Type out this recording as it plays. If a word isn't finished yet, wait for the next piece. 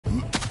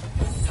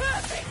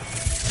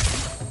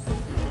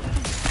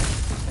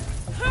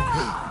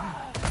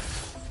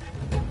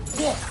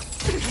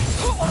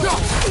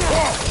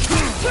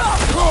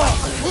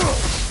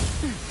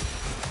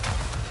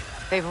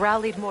They've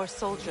rallied more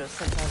soldiers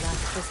since our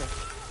last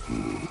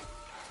visit.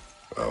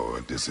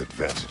 Our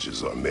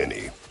disadvantages are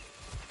many.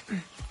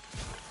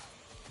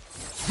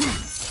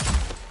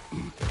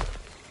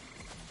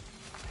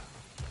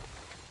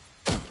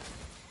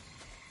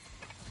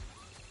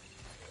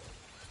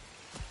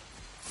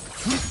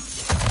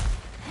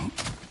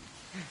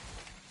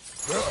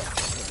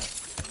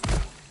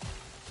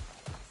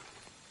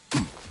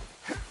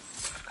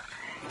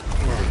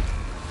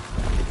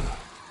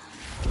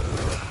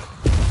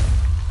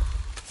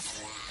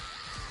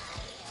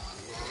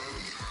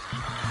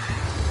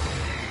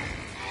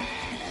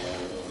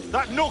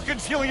 That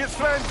Nokin's healing its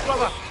friends,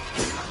 brother!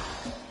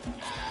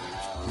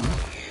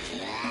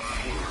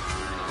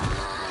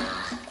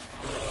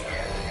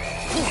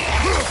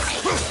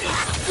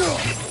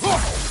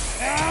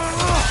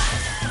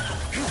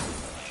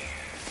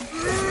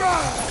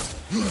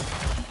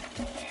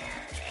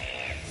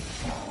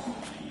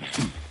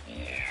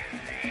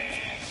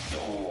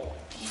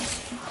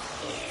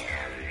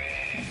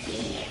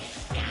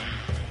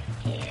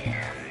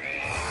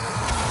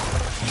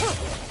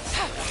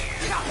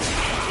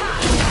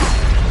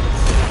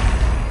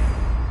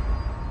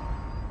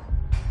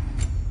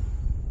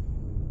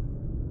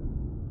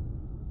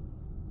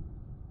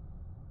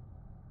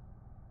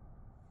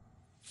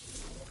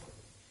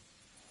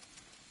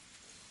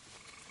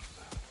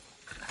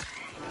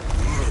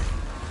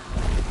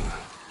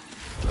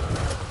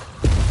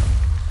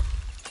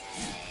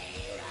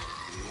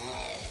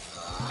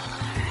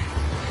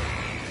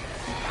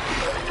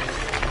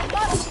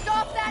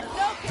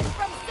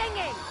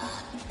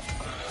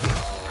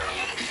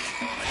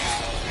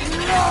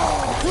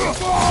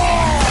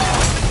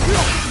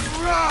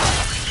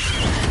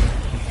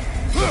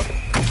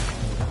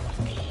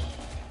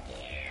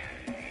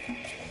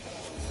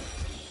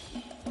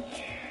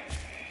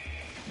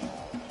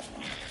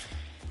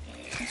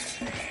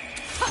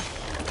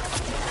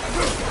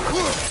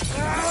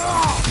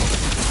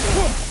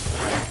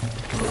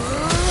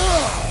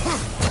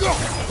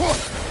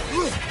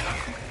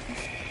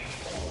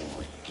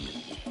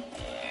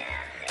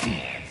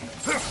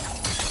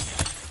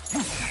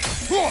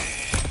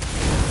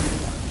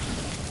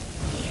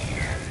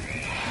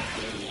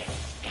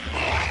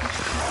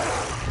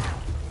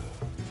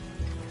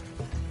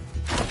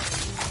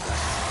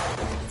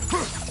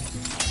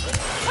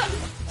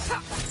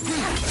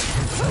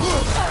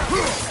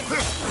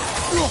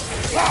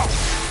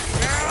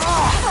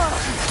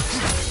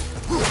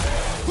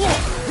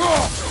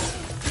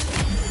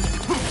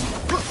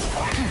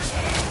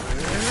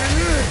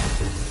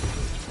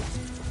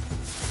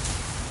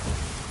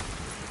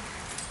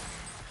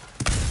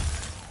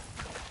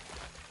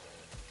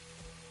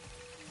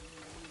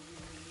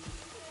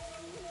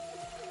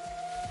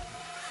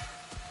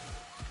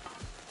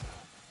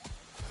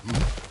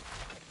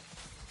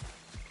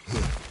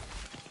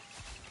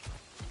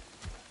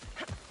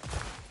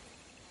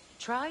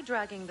 Try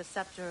dragging the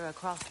scepter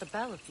across the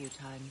bell a few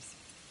times.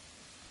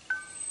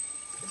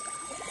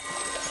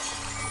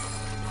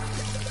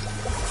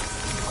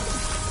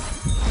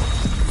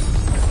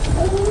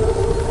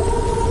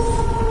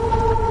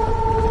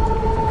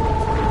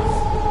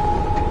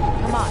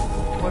 Come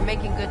on, we're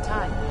making good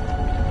time.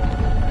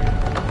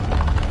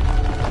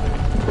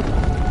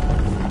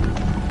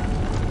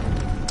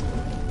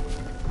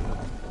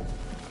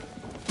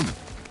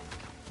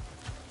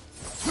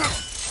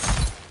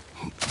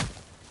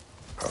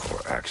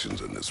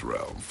 Actions in this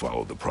realm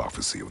follow the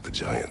prophecy of the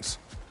giants.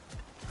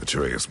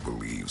 Atreus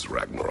believes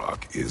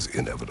Ragnarok is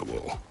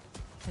inevitable.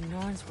 The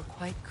Norns were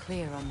quite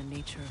clear on the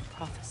nature of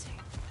prophecy.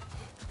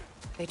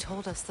 They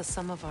told us the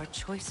sum of our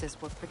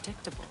choices were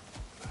predictable.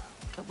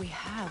 But we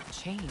have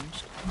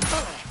changed.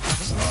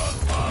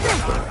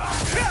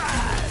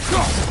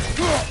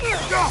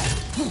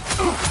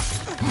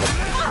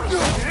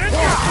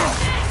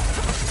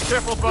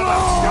 Careful, brother!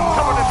 You're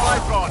covered in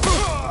Bifrost!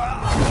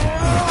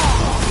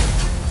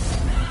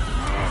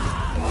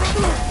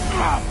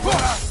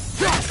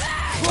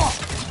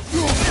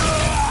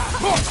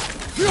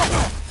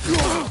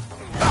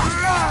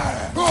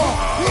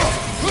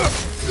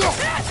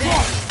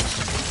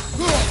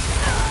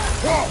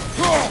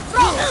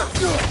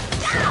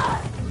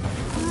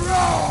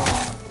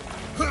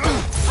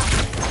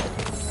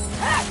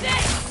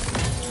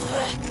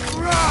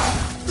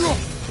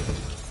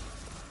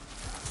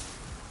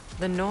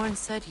 The Norn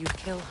said you'd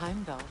kill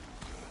Heimdall,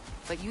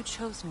 but you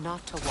chose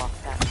not to walk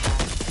that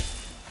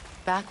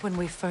path. Back when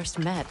we first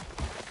met,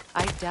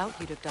 I doubt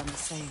you'd have done the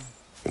same.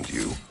 And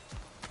you?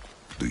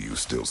 Do you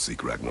still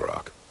seek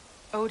Ragnarok?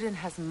 Odin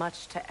has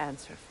much to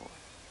answer for.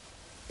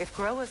 If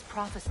Groa's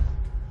prophecy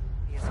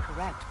is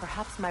correct,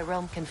 perhaps my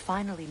realm can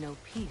finally know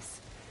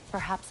peace.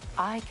 Perhaps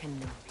I can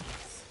know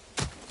peace.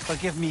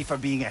 Forgive me for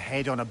being a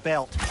head on a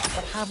belt,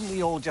 but haven't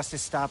we all just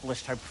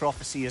established how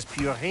prophecy is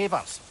pure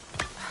havers?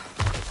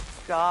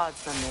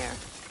 Gods, Amir.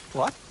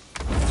 What?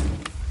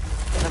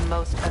 The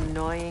most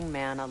annoying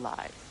man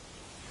alive.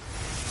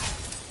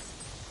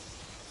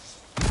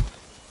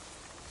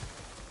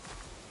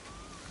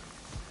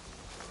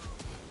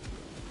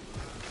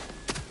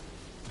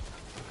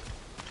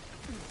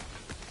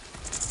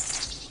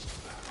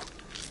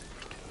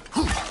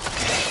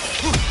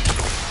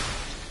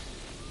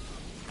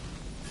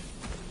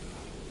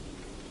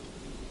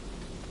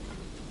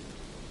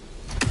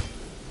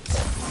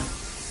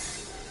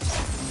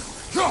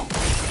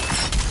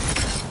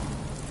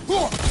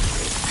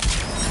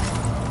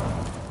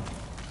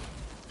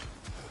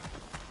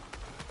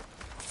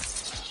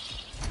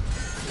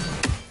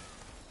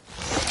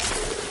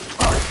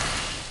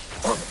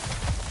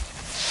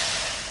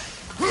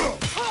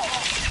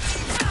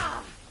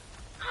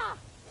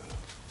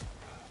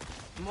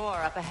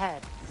 More up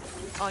ahead.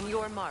 On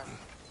your mark.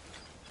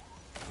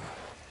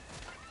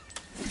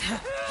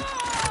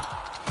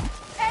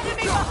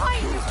 Enemy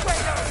behind you,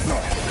 Kratos!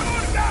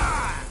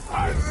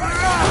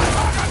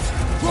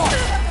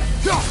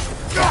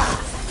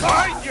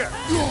 Behind you!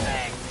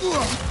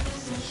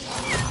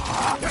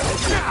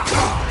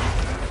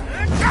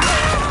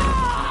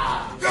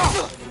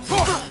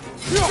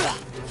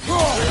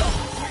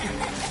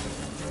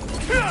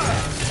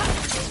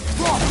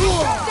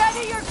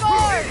 Steady your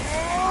guard!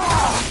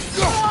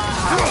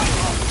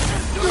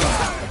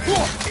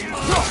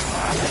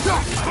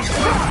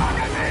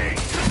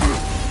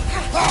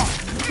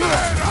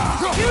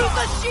 Use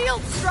the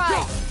shield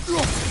strike!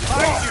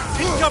 Behind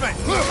you! Incoming!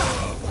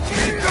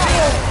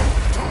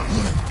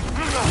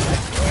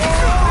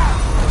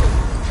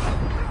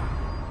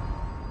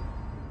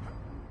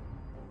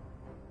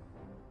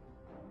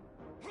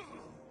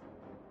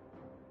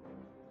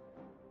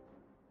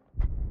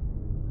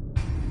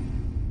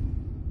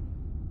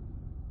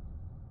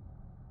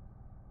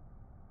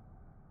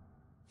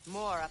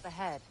 More up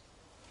ahead.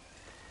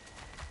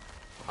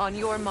 On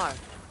your mark.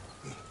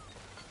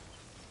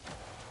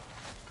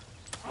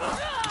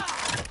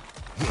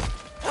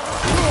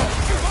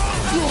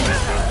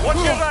 Watch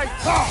your right!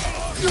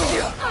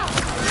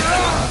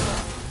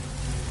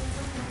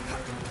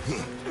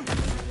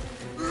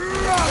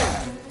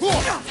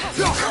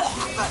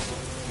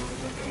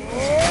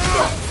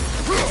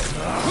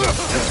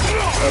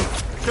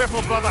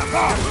 Careful, brother!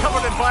 You're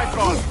covered in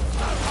Bifrost!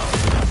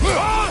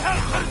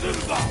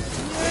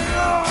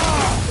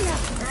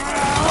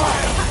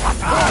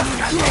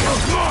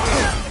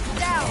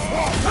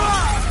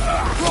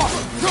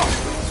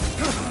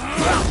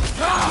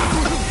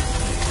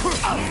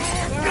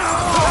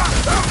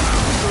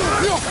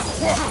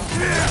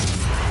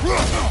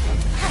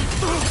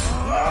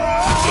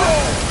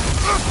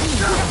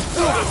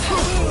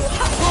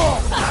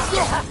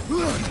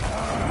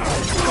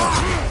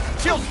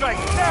 Shield strike!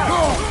 Now!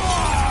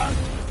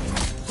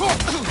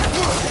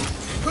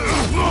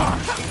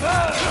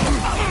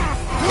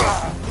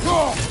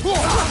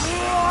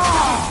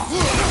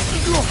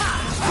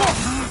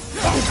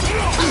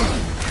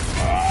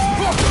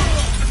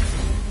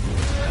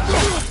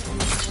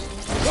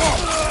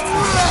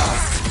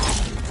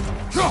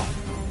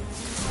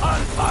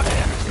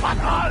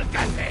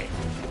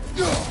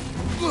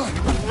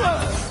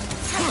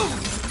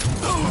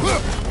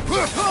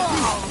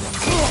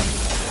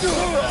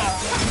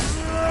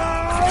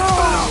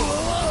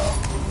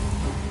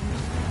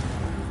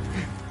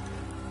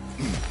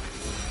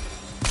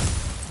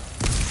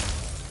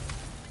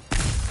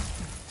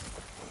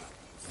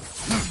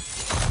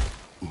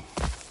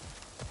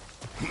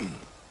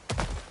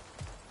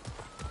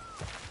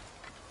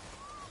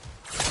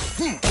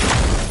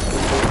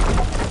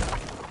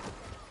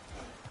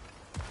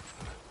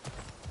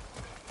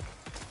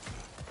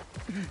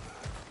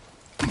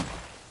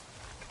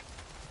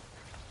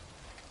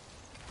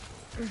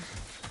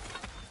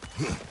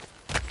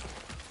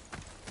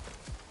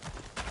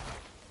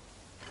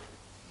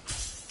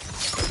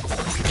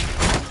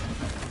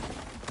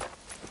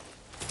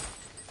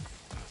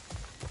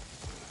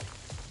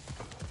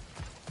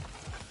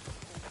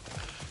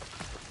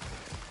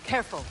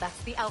 Careful,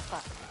 that's the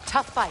Alpha.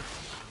 Tough fight.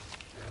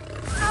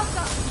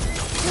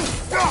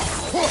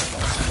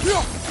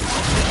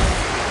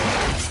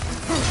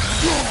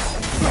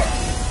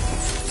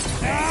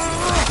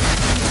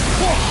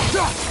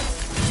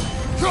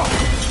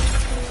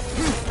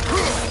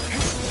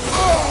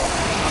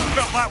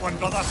 Got that one,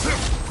 brother!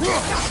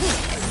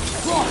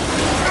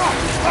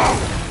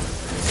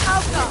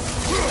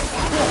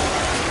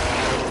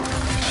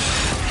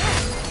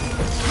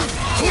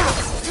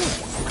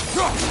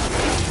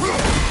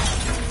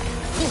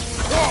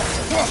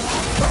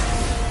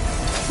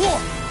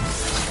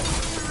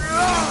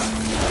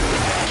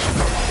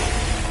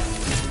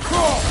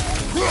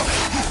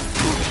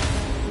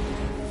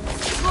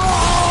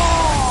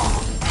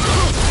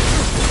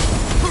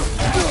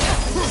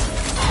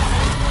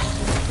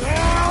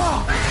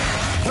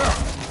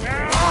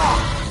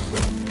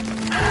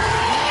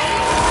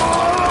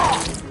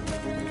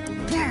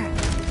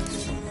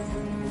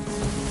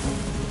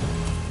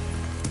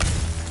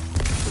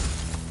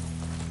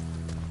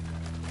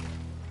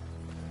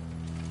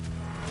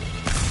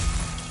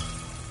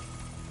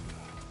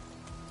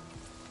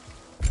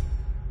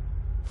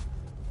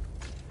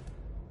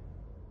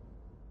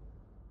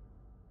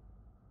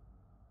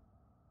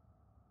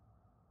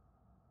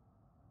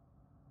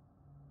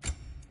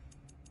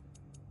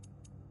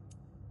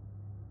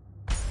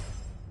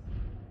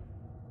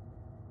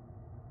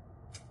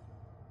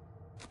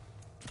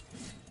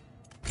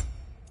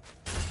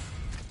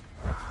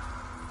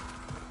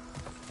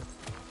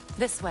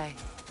 This way.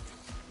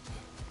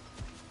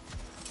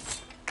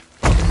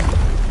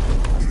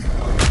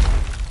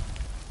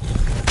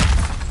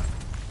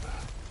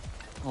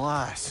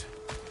 Alas,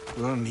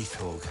 we're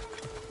Nidhogg.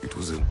 It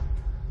was in...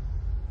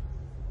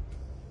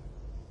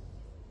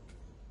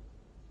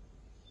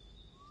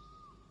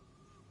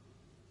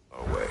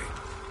 our way.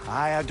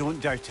 Aye, I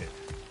don't doubt it.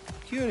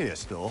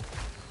 Curious, though.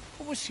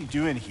 What was she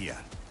doing here?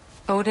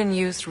 Odin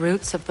used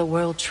roots of the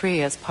World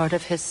Tree as part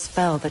of his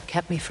spell that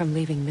kept me from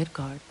leaving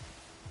Midgard.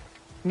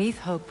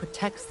 Neathhope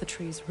protects the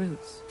tree's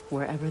roots,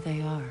 wherever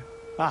they are.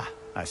 Ah,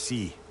 I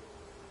see.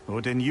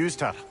 Odin used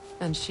her.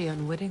 And she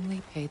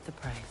unwittingly paid the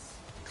price.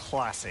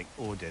 Classic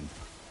Odin.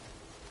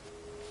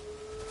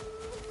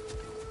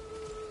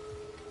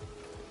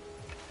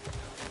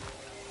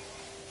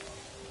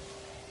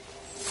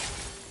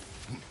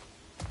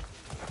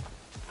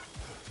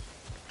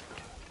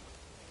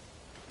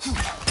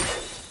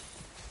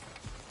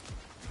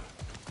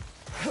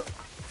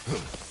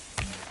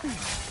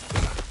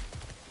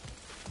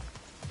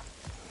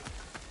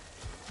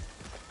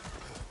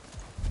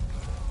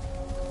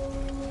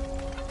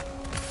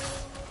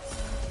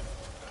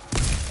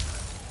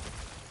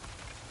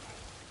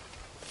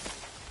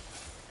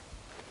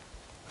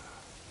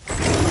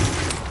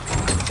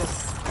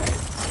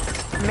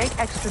 Make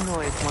extra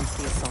noise once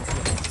the assault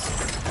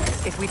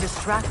begins. If we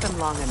distract them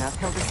long enough,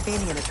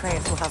 Hildisvini and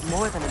Atreus will have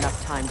more than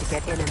enough time to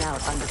get in and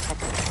out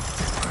undetected.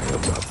 I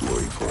am not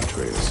worried for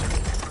Atreus.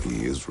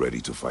 He is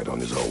ready to fight on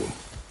his own.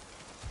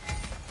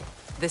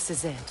 This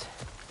is it.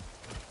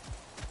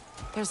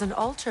 There's an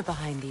altar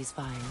behind these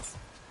vines.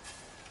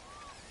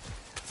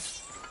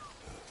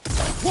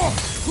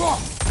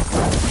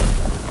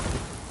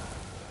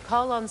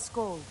 Call on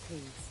Skoll,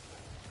 please.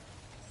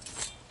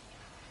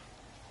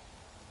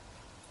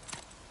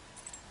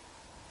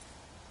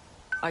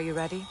 Are you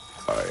ready?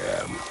 I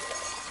am.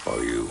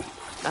 Are you?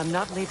 I'm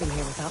not leaving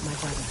here without my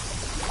brother.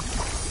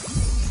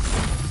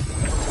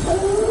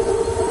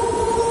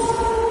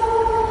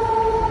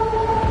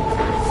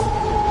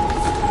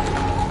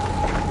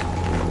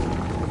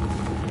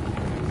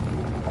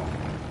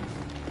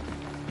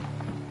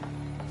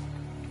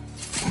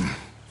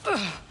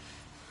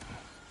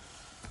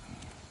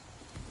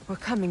 We're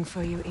coming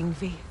for you,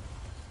 Ingvi.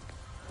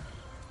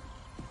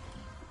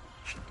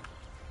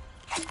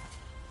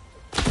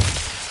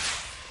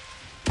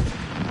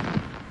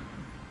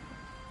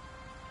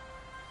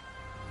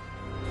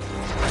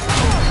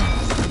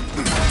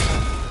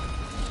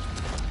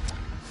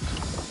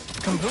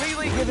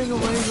 Completely giving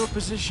away your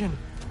position.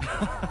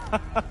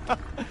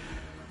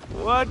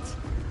 What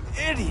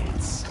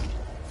idiots.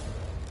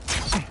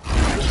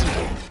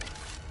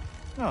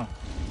 Oh.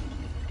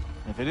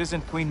 If it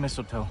isn't Queen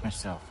Mistletoe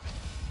herself.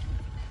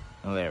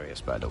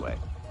 Hilarious, by the way.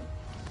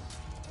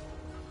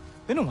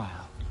 Been a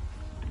while.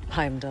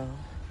 Heimdall.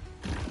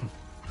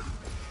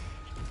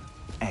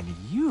 And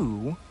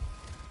you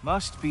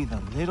must be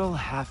the little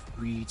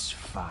half-breed's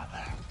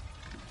father.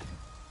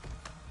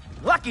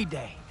 Lucky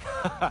day!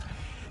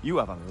 You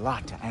have a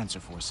lot to answer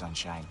for,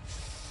 Sunshine.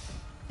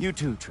 You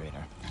too,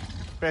 traitor.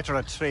 Better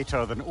a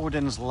traitor than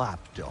Odin's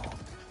lapdog.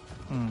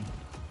 No.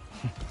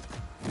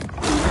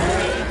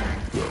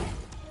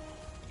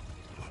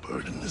 The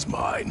burden is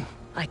mine.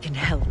 I can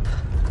help.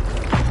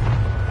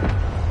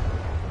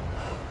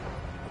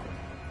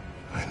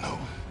 I know.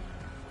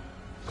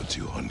 But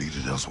you are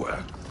needed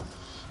elsewhere.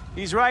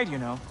 He's right, you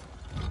know.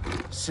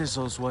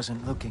 Sizzles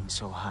wasn't looking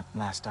so hot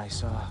last I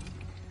saw.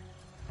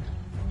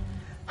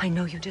 I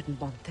know you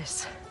didn't want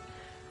this,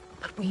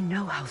 but we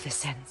know how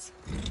this ends.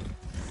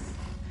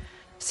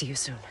 See you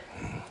soon.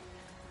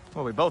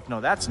 Well, we both know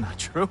that's not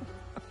true.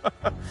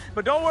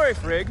 But don't worry,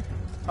 Frigg.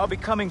 I'll be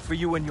coming for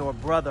you and your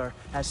brother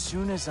as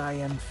soon as I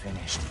am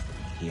finished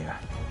here.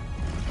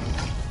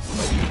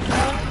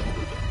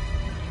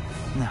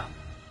 Now,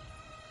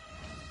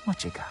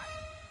 what you got?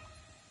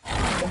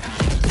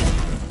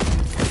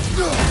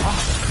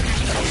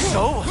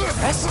 So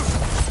aggressive,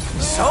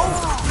 so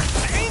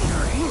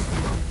angry.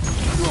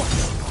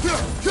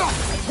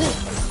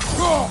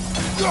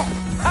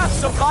 Have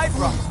some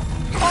Vibra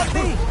on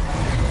me.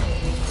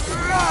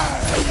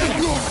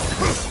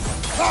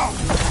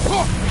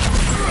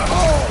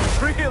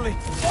 Really?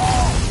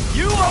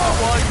 You are the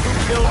one who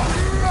killed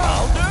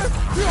Baldur?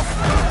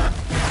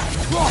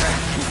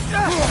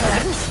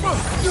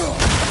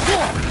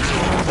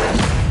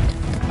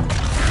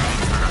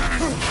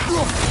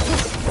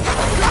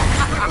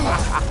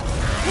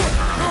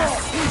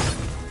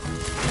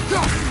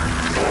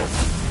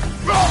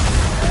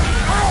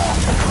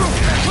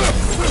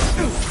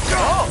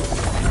 Oh!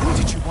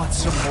 Did you want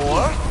some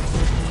more?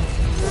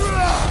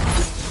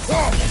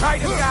 Try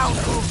him down,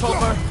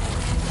 Kultober!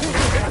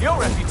 With your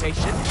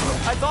reputation,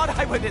 I thought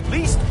I would at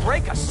least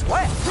break a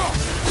sweat.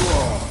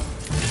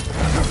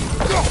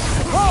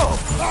 Whoa!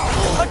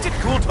 What did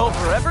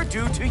Kultober ever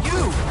do to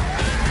you?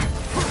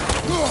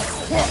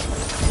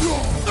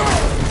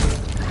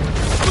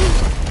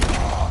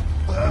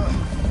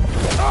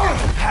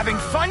 Having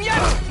fun yet?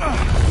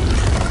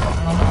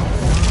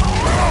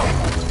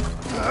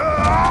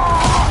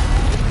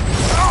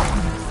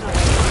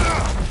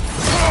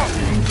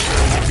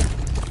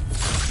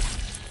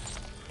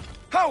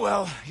 Oh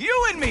well,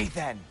 you and me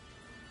then.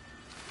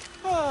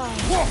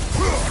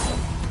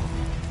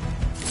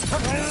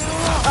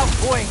 Oh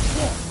boy,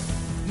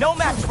 no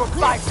match for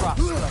Bifrost.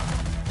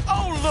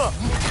 Oh look,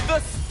 the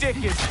stick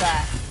is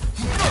back.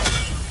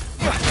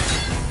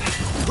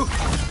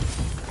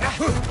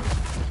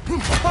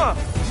 Huh.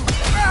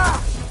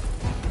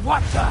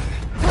 What the?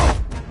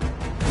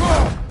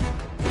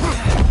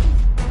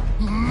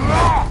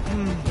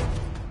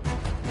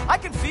 I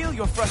can feel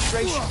your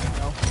frustration, you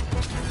know.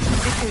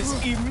 It is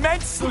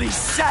immensely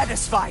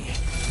satisfying.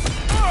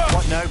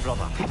 What now,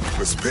 brother?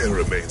 The spear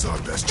remains our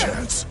best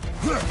chance.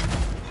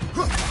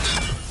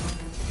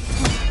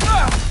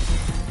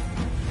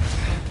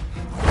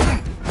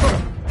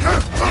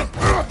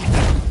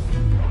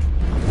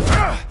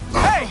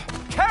 Hey,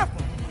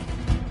 careful!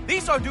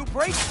 These are new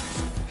braces.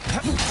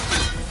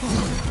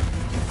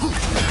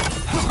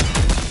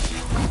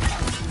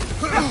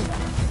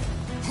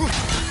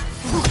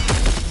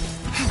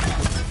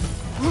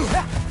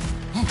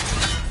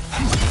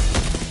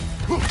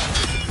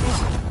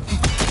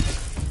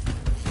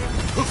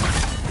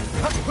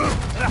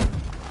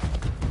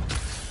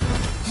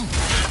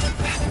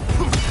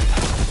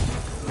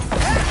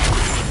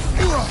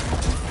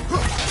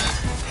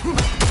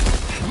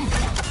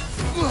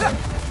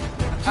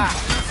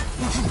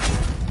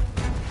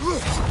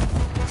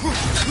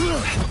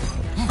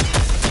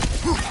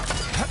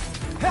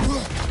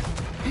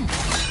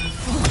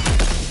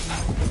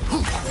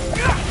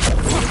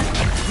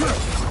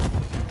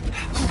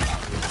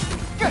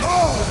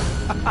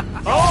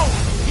 Oh,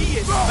 he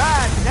is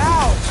mad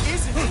now,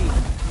 isn't he?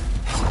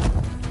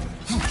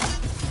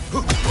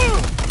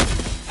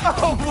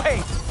 Oh,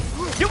 wait!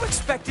 You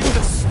expected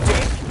the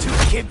stick to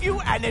give you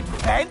an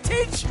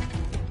advantage?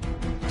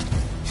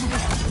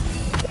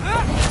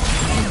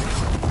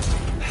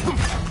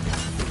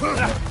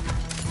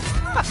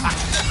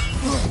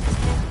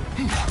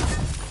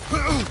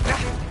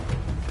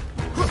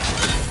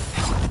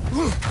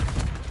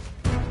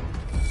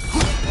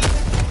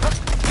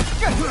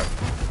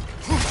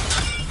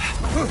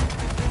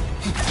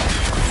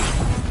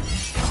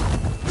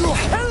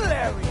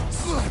 Hilarious!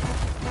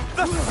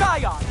 The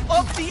scion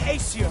of the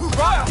Aesir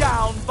brought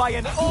down by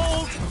an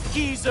old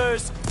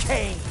geezer's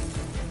cane.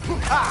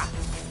 Ha!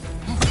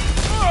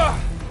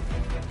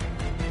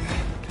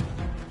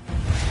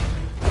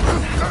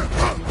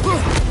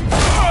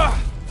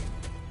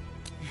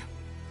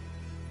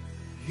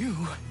 You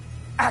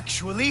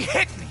actually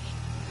hit me!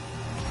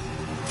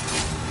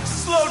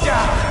 Slow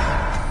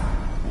down!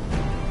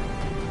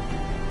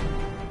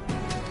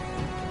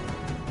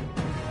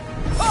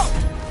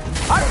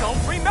 I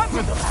don't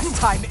remember the last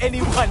time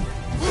anyone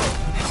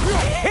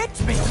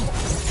hit me!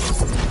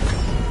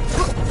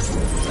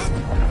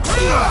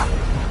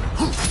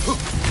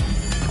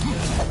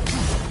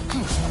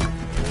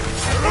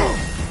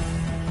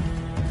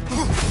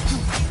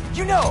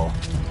 You know,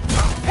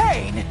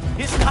 pain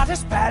is not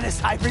as bad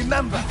as I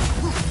remember.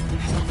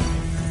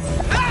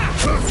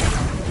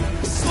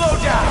 Slow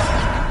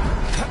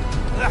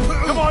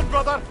down! Come on,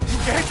 brother!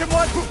 You hit him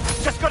once!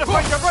 Just gotta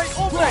find the right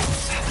opening!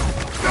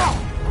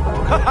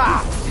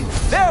 Haha!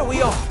 There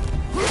we are!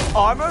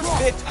 Armor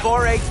fit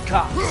for a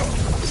cop.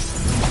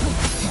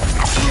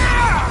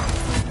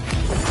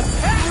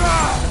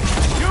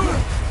 You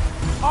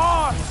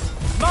are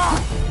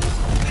mine!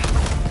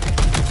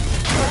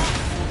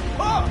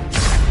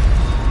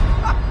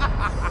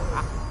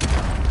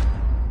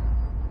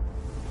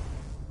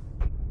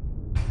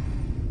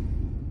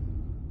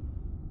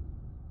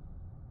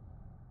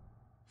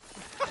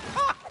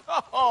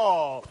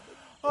 Oh!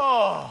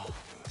 Oh!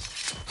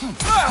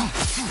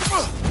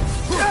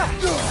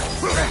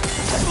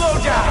 Slow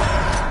down!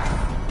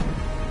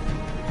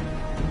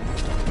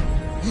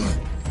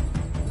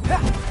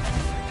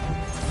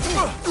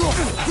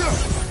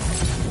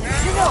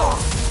 You know,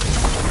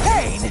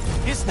 pain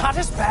is not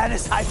as bad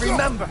as I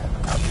remember.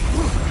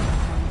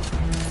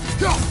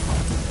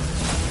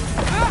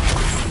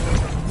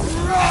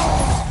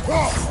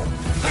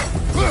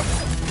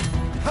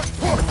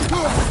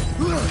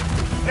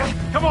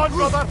 Come on,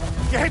 brother!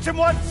 You hit him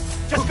once!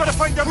 Just gotta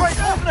find the right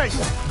opening!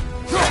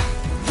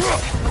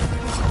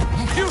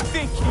 You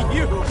think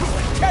you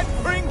can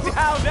bring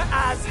down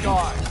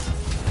Asgard?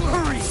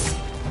 Hurry!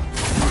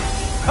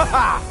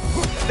 Haha!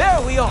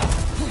 There we are!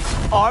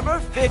 Armor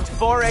fit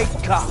for a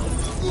cop.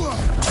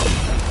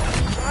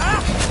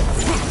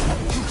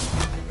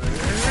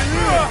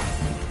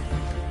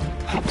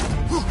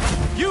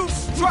 You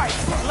strike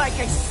like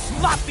a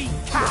sloppy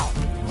cow!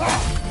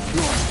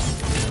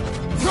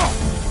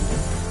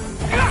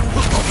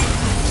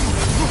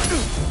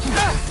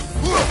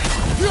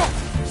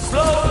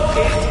 Slow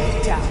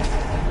it down.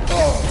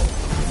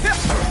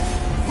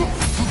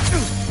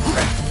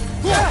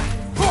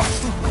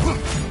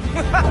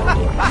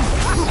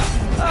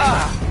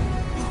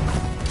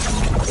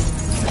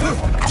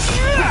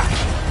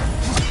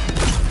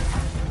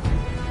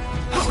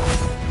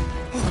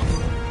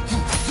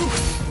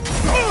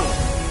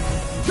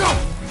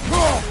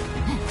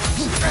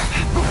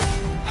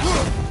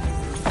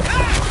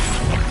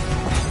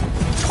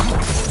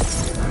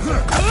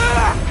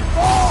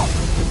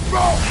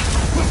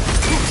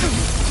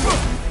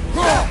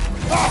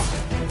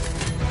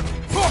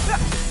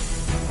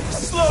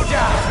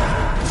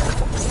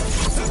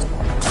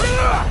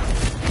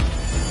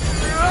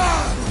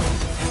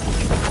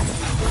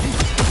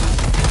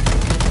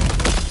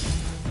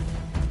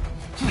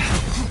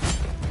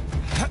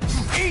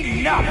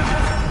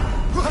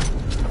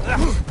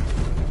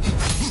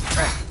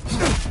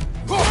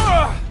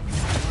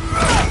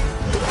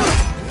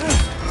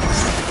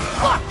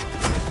 Fuck!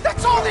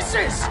 That's all this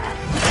is!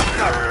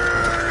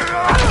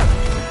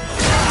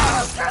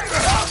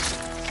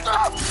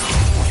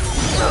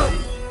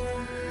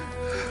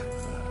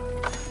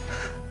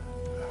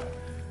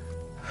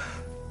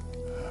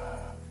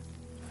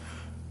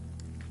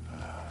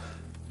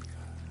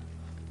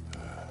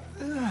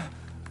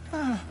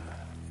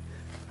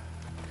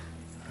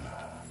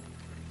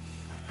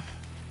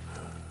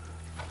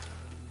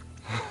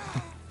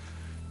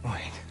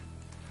 Wait.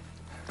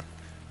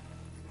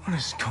 What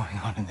is going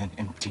on in that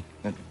empty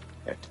little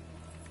head?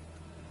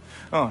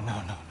 Oh,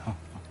 no.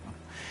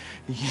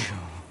 You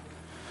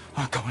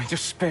are going to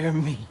spare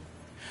me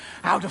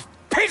out of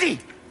pity!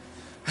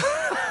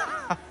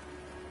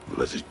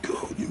 Let it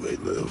go, you may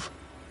live.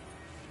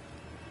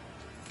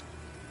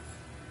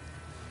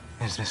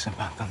 Is this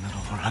about the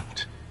little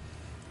runt?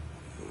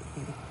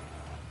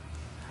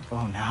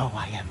 Oh, now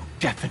I am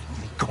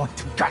definitely going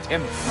to gut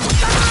him.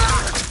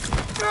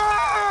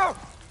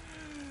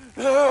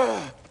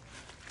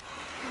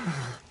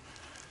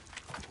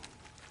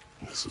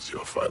 This is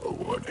your final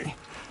warning.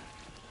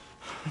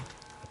 I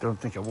don't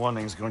think a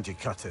warning's going to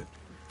cut it.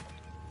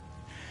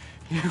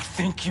 You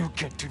think you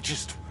get to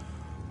just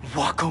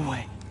walk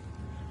away?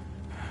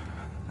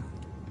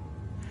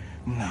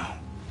 No.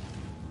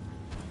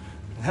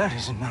 That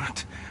is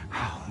not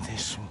how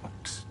this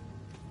works.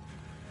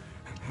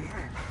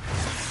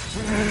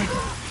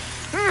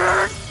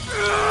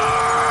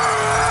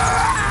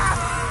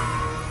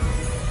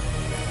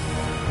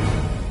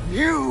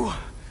 You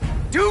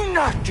do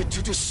not get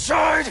to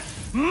decide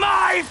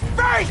my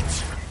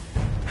fate!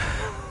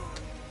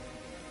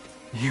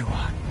 You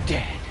are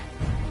dead,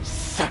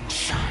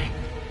 sunshine.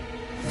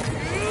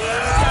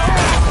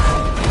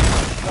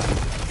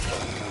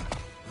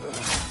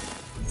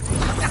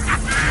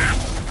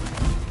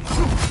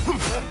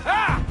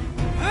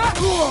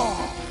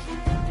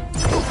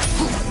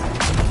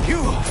 You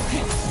are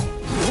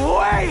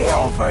way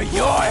over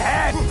your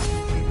head!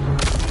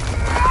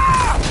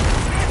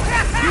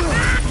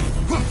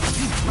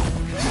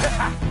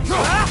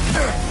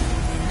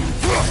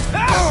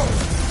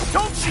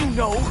 Don't you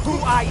know who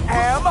I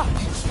am?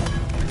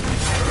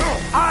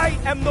 I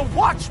am the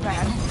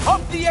Watchman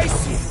of the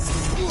Aesir,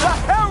 the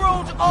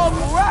Herald of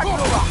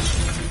Ragnarok!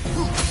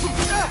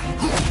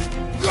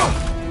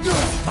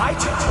 My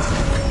turn.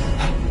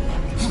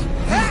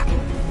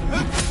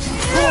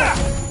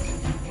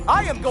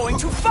 I am going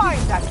to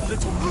find that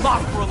little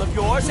mongrel of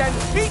yours and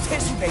beat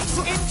his face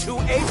into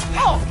a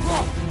pulp!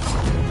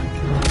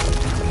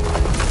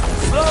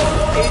 Slow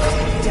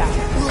it down.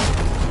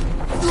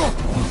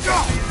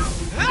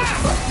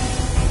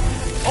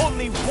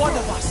 Only one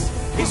of us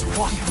is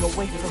walking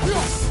away from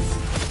this.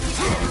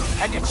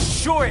 And it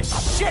sure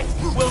as shit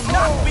will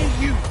not be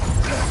you!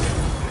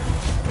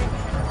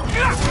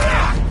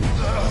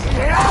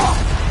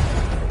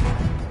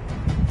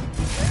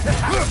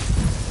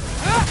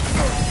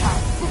 How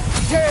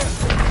dare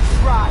you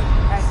try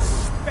and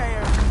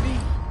spare me?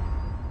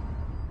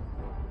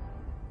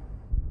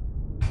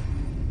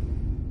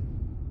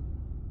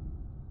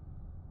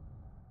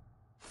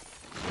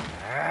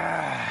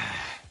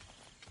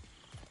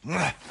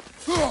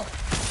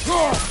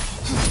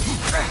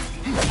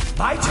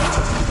 My turn.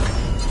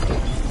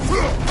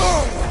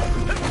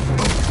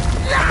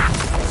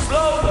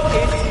 Slow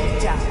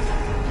it down.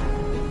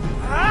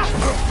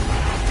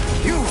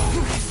 You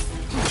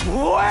are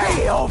way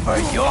over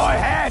your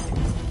head.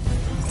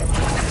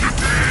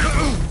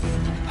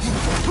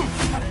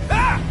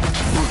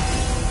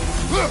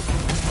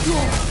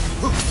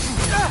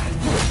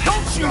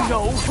 Don't you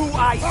know who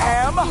I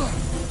am?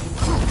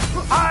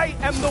 I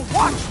am the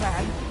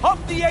Watchman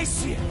of the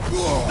Aesir,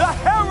 the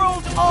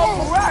Herald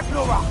of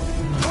Ragnarok!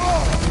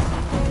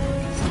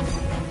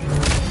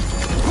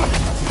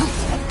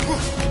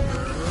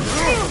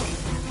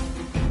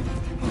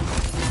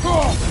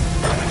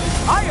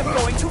 I am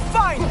going to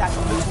find that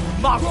little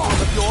mongrel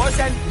of yours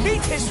and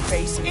beat his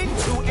face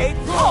into a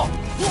pulp!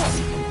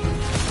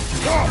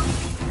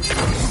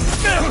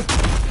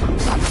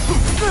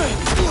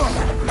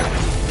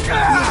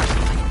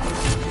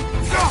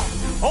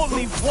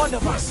 Only one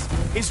of us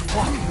is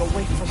walking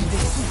away from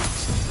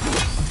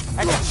this.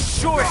 And it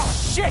sure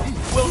as shit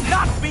will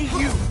not be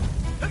you!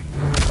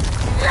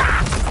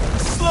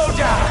 Slow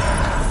down!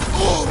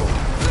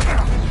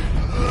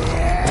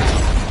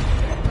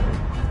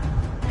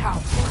 How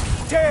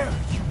dare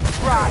you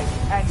try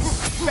and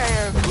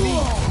spare me!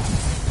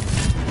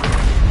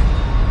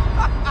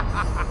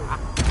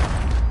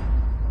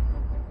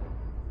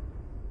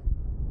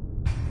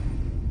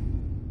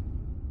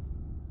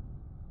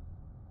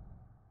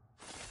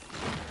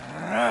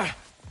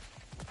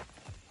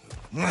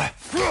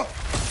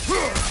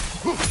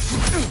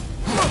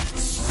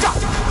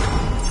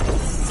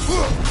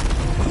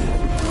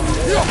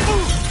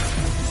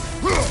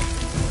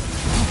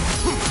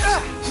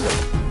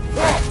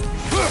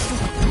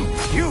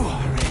 You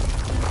are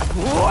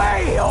in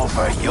way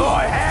over your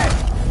head!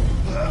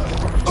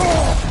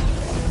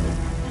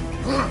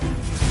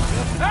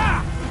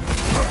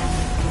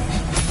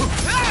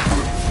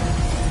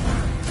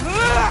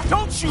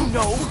 Don't you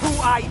know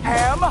who I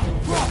am?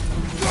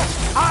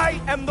 I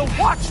am the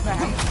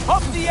Watchman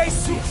of the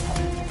Aesir,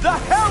 the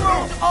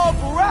Herald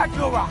of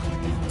Ragnarok!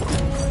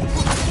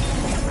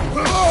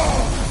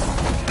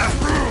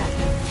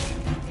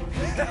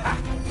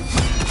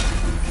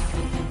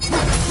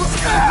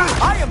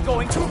 I am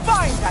going to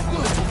find that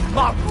little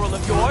mongrel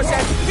of yours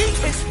and beat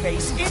his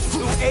face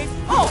into a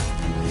pulp!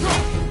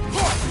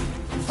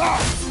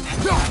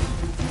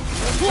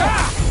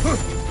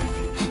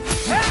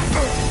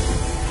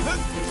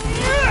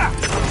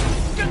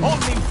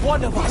 Only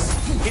one of us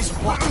is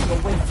walking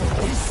away from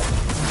this.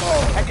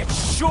 And it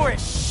sure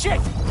as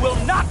shit will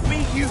not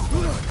be you!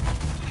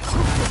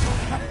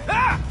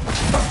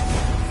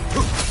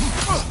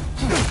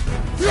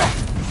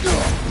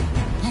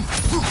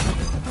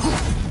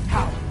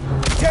 How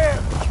dare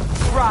you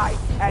try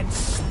and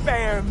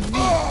spare me!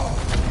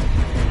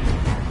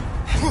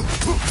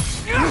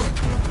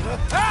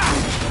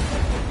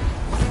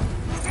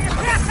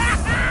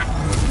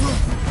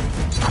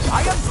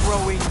 I am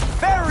growing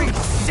very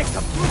sick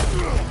of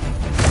you!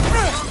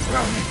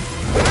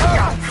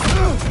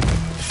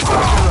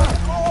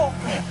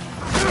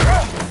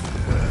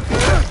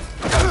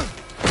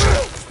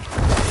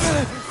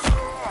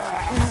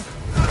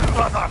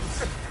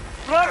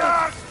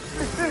 Brothers!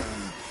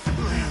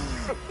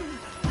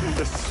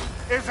 This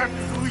isn't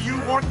who you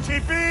want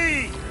to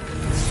be!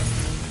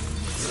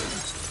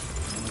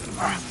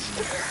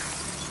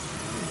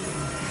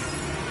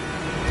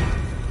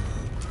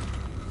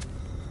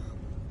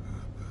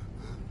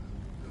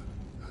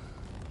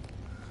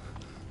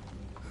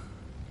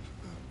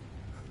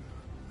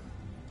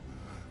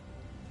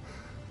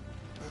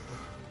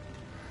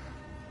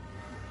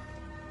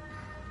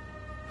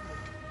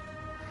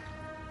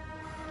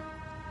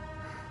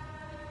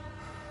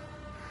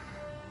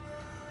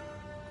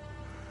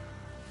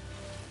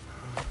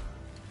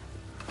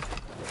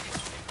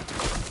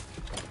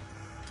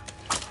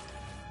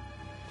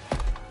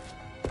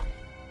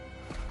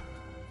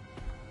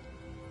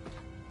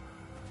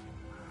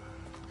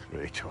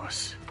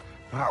 Kratos,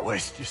 that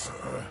was just...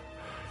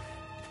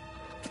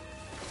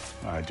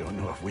 I don't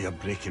know if we are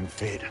breaking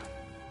fate,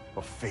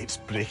 or fate's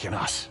breaking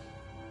us.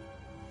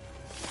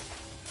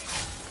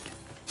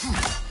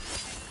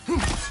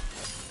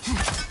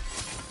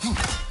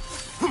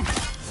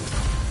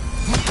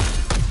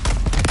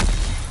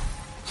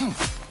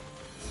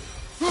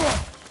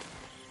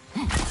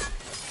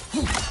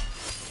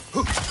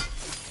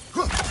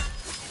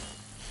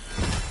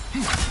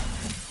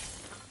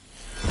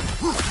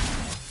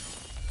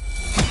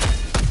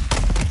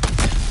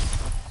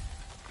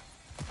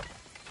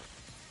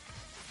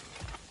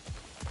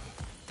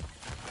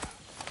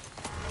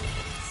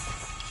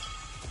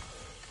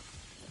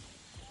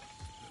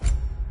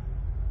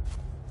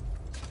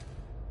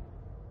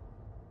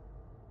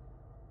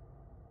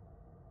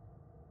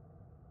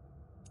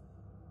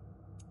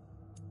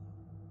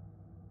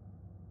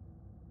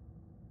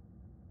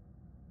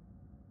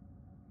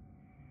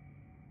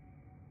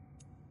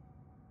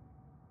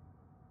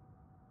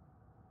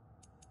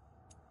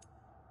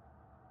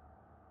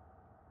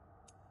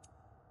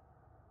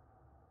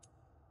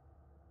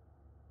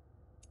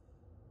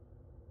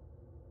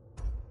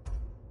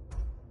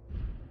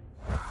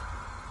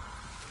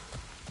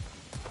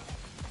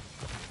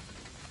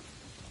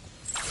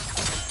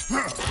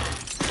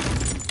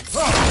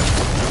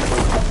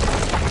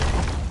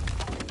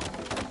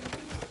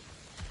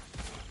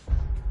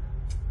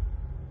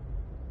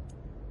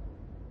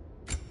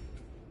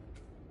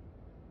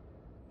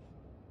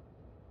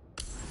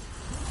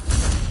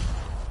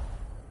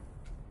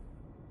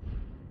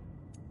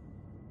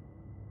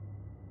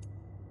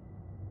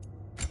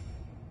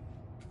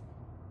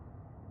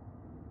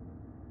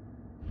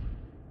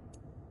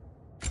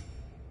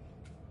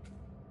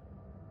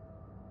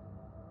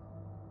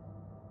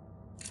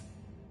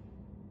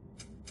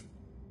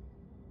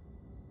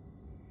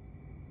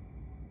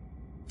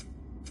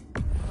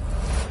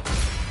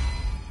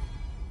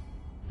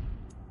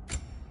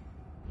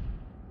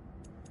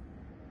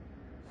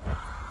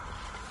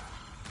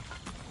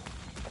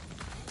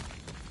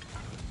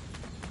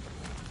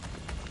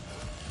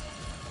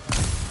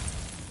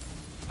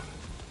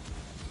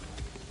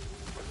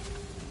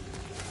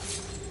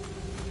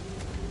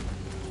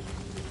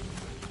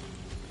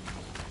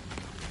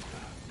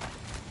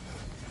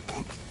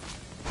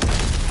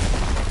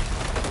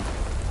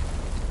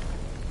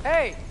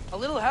 Hey, a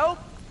little help?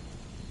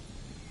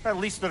 At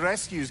least the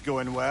rescue's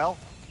going well.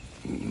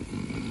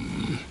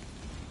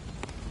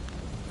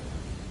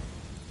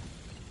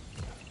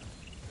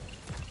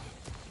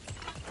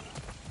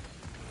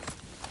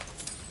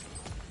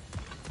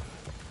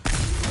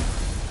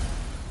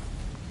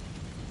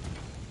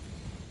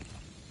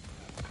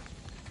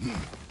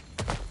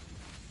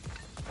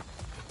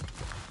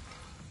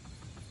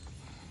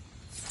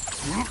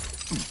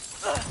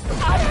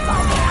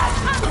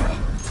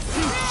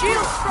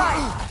 Shield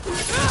strike!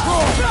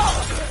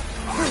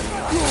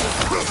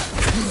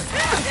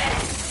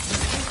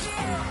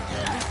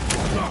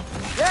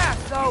 Yeah,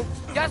 so,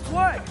 guess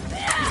what? We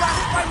got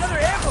hit by another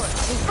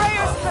ambulance!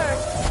 Prayers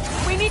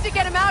first! We need to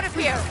get him out of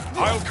here! here!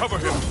 I'll cover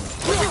him,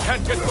 but we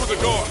can't get through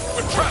the door.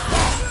 We're trapped.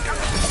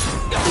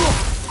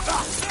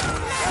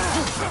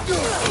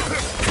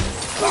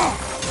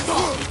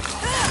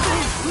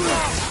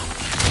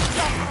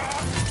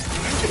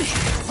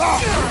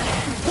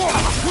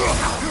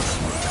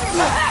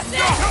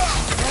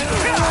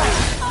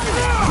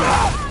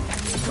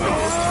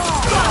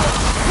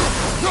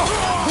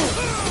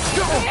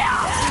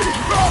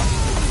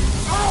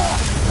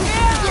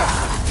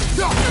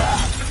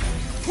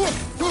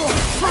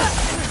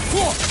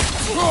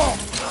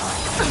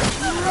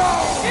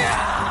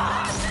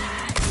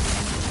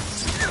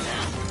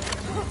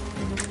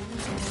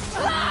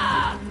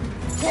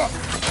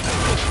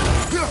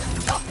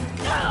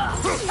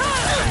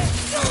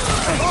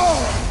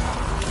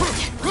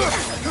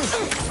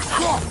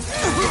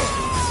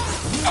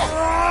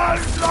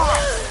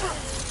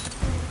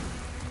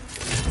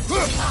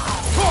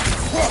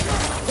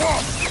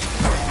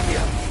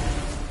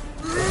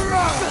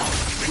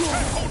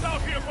 Hold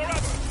out here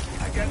forever.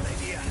 I got an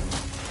idea.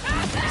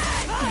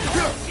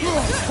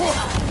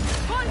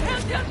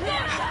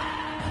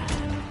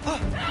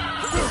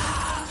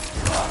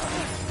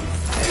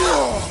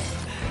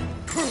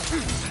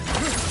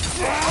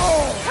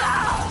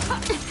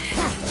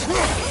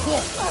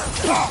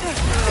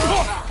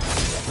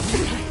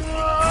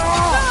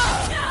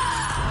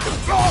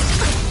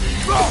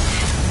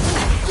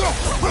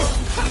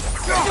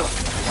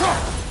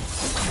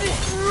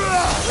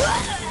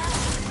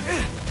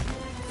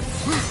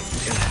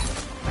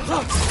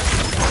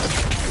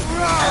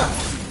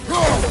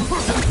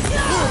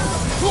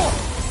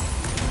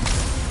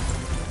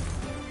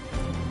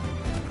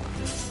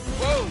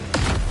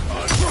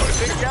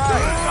 Big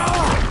guy.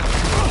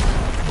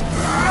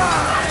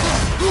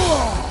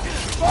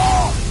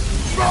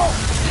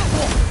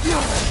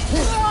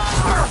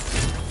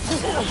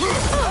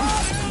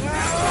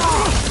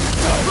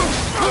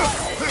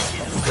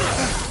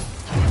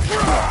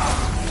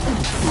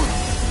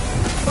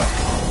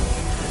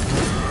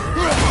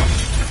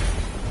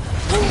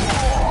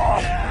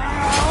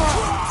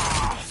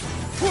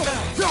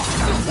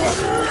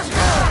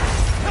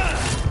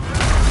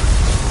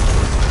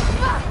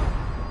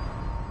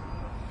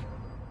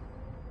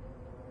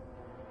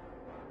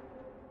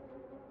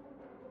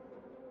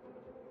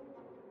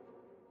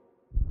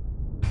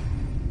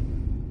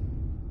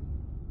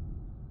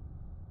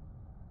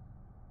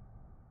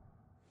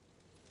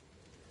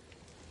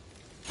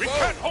 We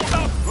can't hold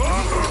out!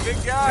 Big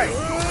guy!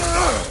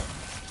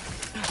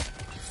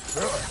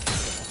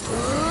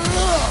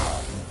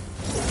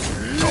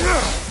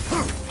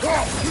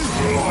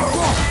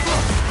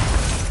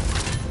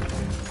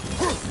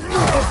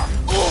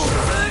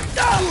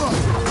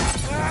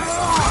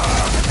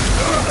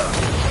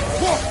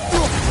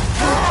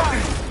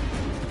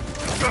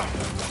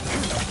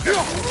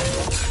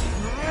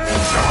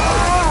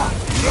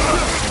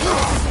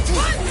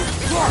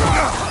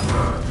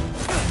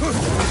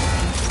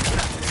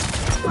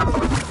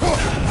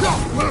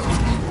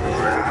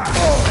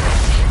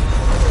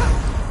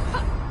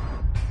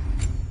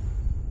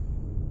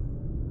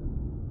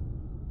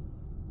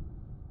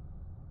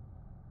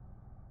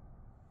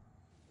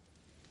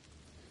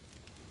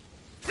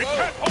 We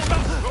can't hold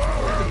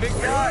out! Big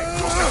guy!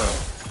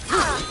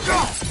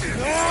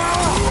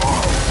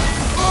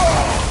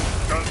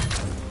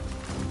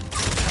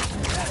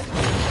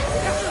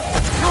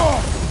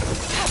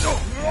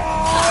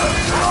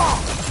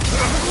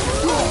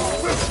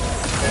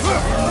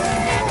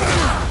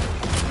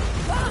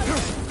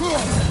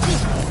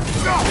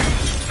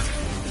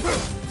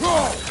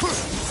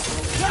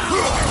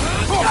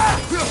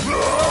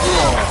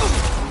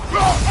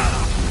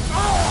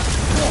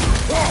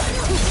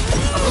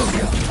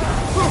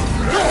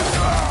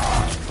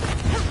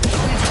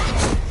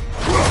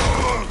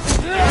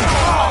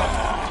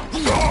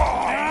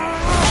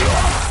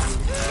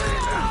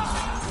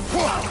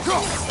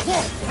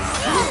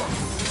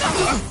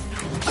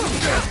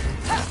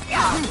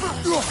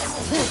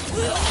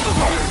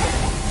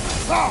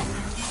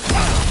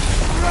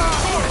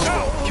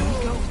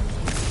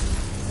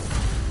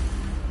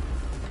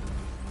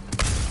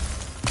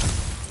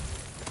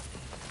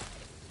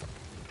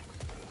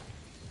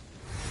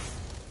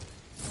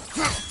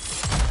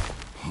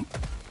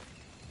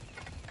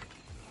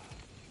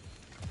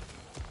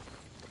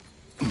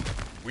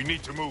 We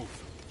need to move.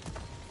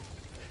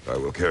 I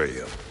will carry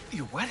you.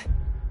 You what?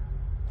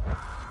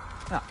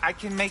 No, I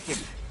can make it.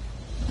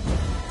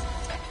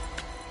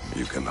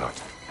 You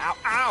cannot. Ow,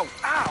 ow,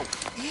 ow!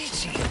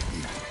 Easy.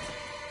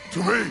 To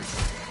me!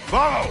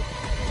 Follow!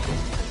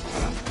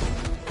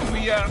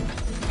 We,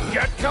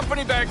 got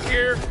company back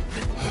here.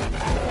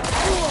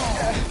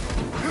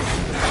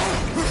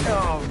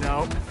 Oh,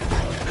 no.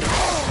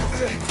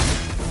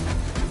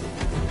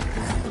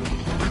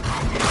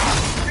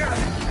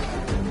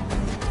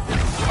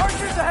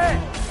 Archers ahead!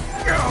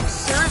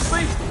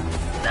 Seriously?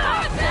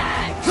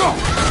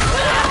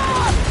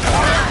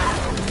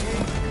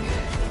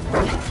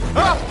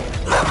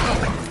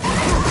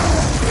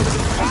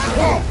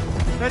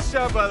 Nice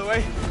job, by the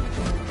way.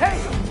 Hey,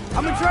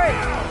 I'm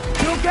Andrea.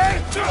 You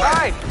okay?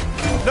 Right.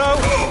 No!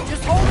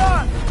 Just hold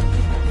on!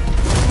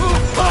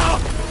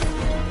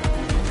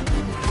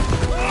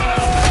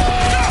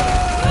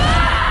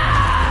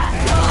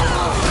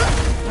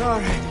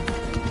 Alright.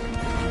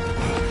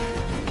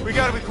 We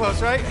gotta be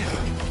close, right?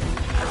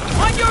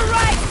 On your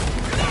right!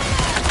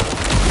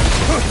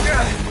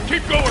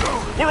 Keep going!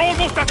 We're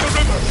almost at the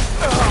river!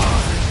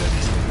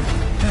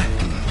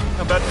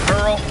 How about the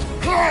hurl?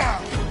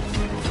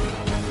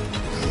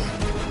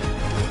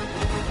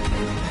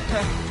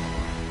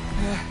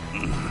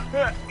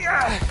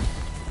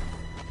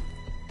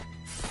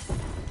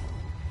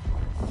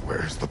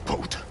 Where's the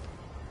boat?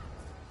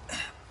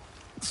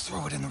 Let's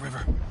throw it in the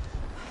river.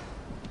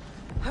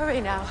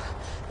 Hurry now.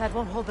 That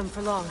won't hold them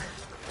for long.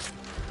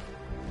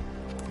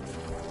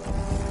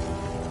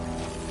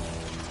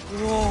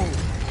 Whoa!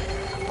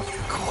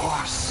 Of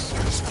course.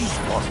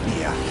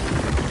 Skidbladnir.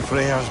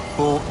 Freyr's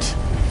boat.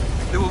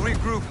 They will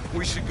regroup.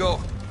 We should go.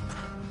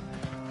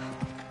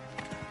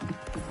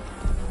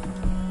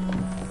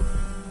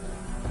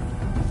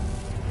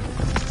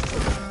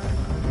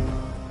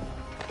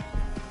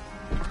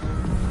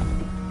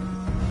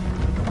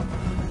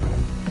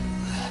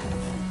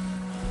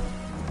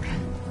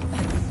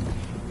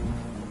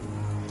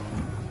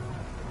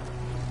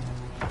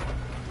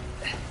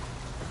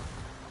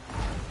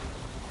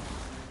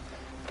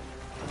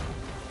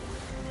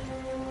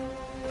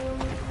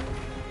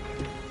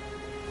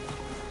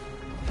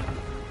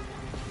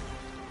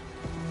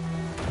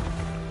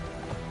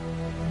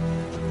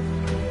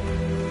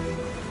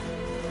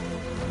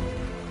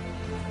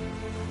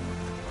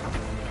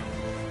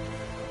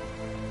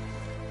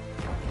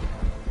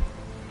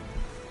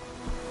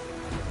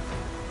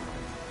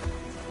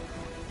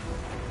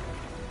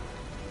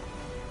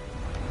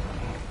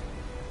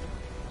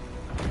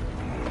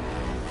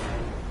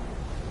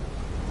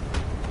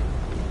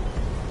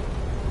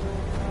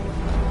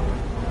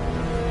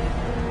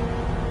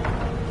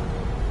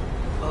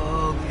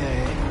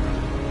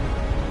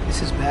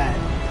 This is bad.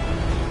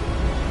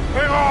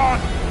 Hang on!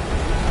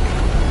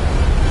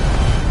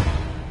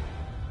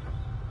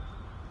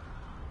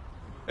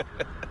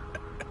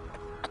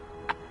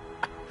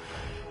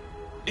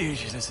 You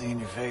should have seen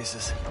your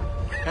faces.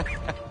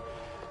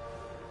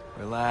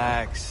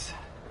 Relax.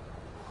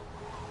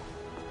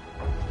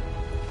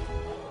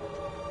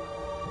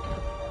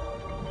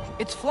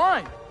 It's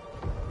flying!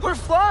 We're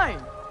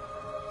flying!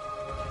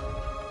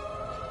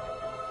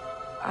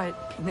 I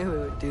knew it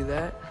would do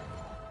that.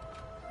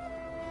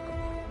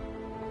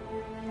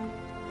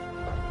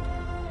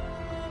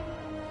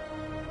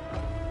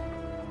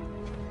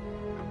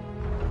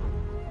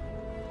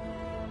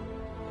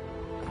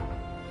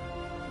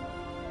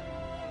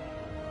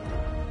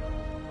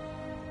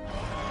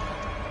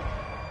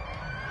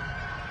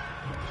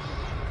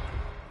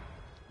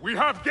 We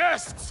have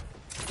guests!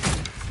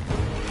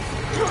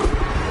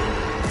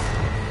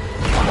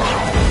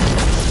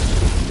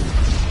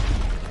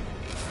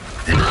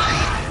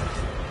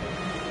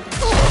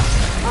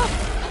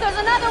 There's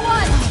another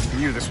one! I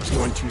knew this was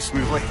going too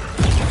smoothly.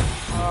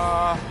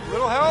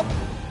 Little help?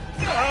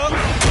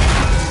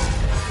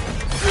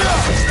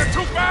 They're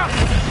too fast!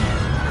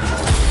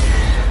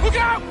 Look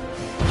out!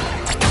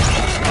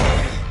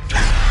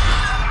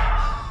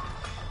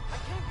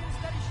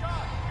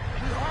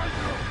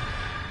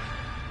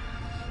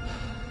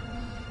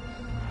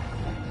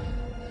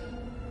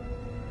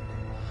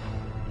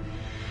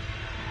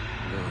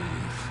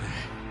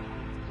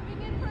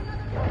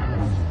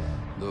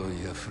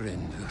 Loja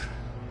frändur.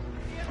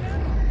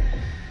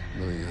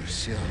 Lojar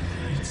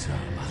sjálfur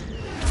sama.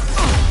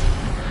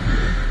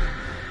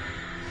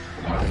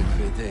 Jeg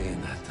vet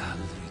en at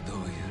aldri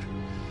døyer.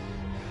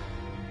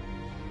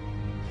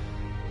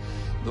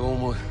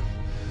 Domer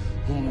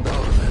dagen.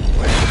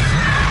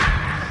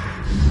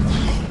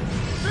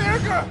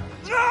 Birger!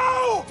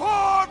 No!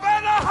 For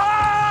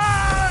Vanaheim!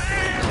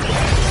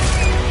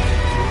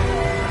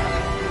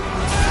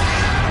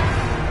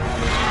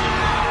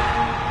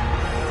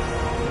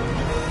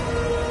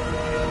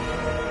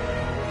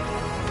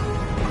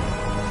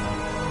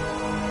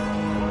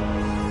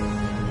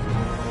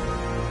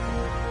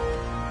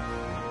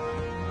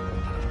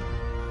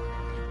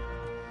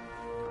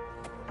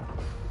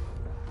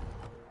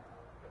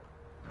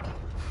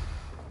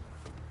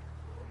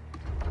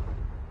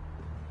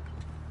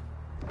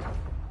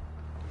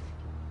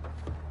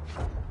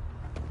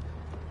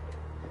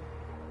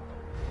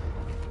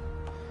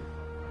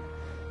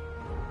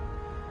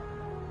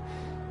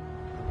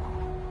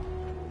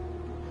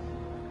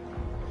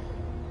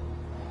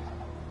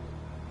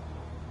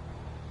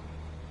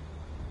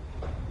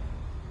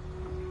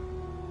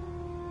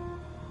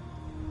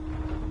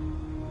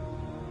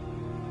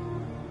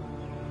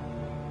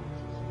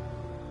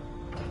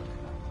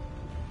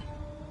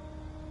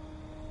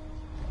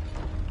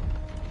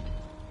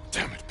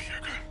 Damn it,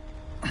 Birger.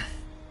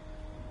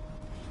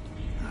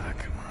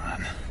 Come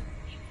on.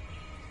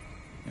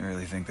 You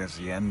really think that's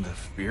the end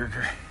of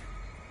Birger?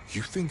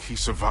 You think he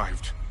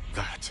survived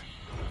that?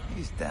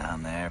 He's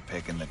down there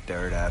picking the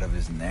dirt out of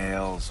his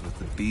nails with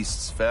the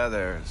beast's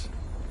feathers.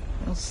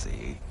 You'll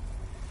see.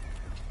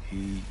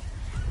 He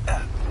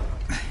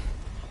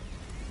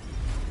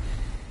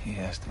He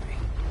has to be.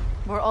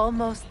 We're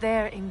almost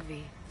there,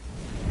 Ingvi.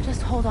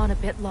 Just hold on a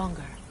bit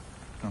longer.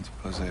 I don't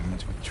suppose I have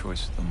much of a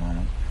choice at the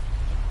moment.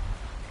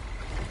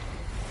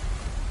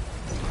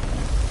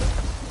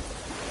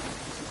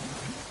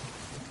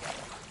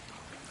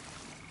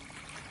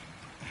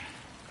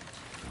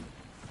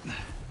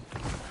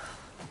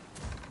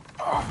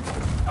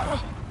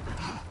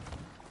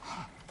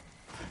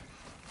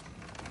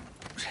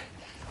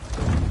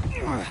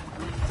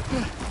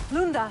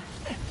 Lunda!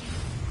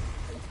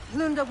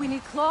 Lunda, we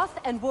need cloth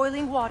and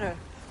boiling water.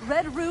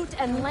 Red root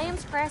and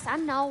lamb's grass, I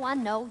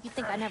know. You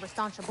think I never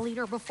staunched a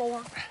bleeder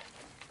before?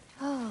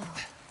 Oh,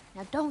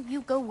 now don't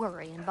you go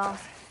worrying, boss.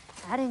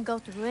 I didn't go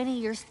through any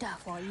of your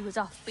stuff while you was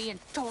off being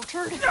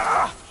tortured.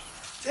 Ah!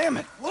 Damn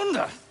it,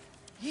 Lunda!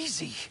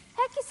 Easy.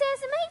 Heck you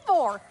sassing me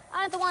for?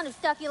 I ain't the one who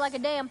stuck you like a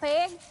damn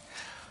pig.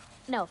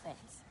 No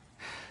offense.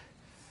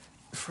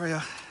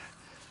 Freya,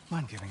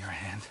 mind giving her a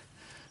hand?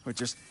 Or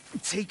just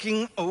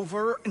taking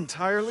over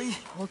entirely?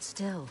 Hold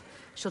still.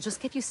 She'll just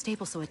get you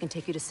stable so I can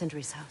take you to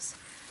Sindri's house.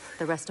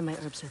 The rest of my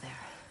herbs are there.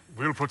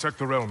 We'll protect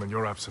the realm in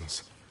your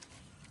absence.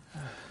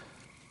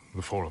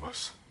 The four of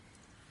us.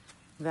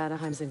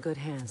 Vanaheim's in good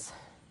hands.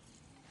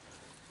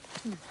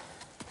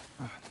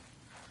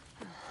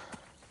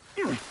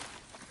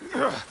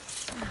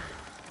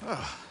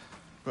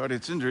 Party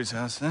at Sindri's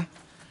house, then?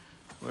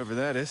 Whoever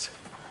that is.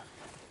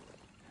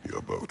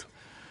 Your boat.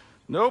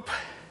 Nope.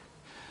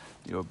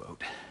 Your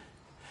boat.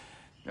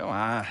 Come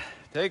on,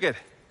 take it.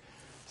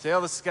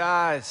 Sail the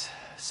skies.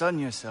 Sun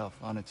yourself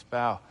on its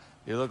bow.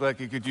 You look like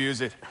you could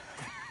use it.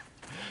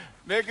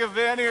 Make a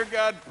Vanir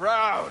god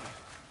proud.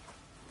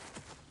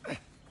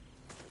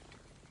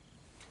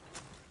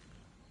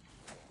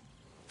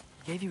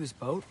 Gave you his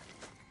boat?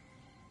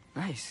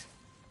 Nice.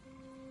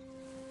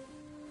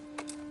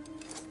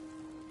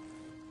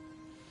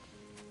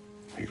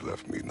 He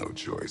left me no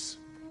choice.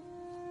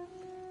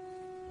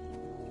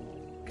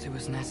 Because it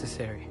was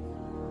necessary.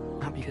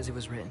 Not because it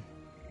was written.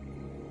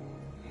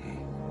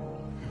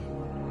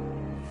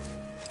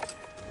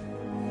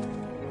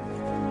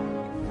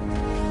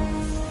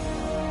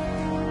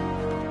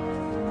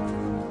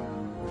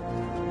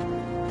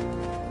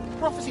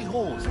 Prophecy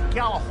holds that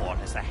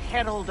Galahorn is the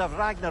herald of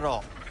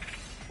Ragnarok.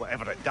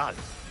 Whatever it does.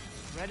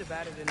 Read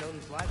about it in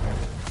Odin's library.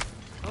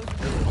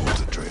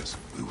 Hold, Atreus.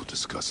 We will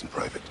discuss in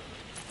private.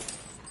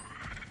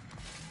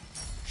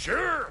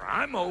 Sure,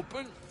 I'm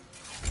open.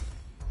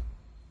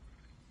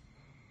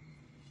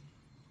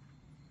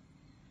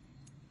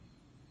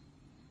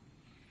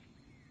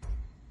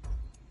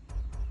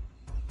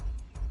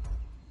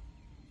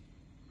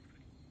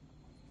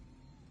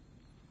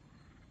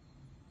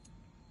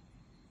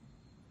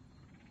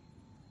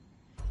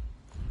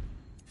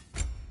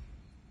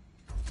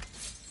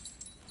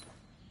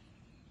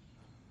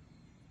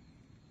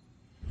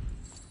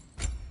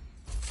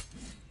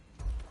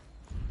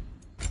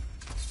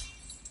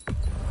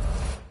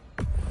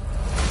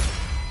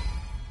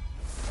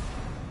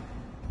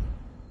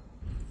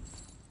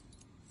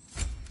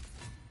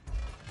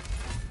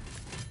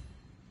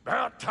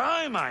 About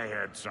time I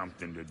had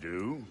something to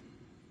do.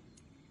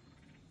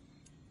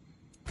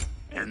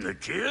 And the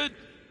kid?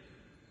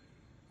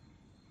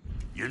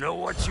 You know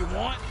what you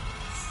want?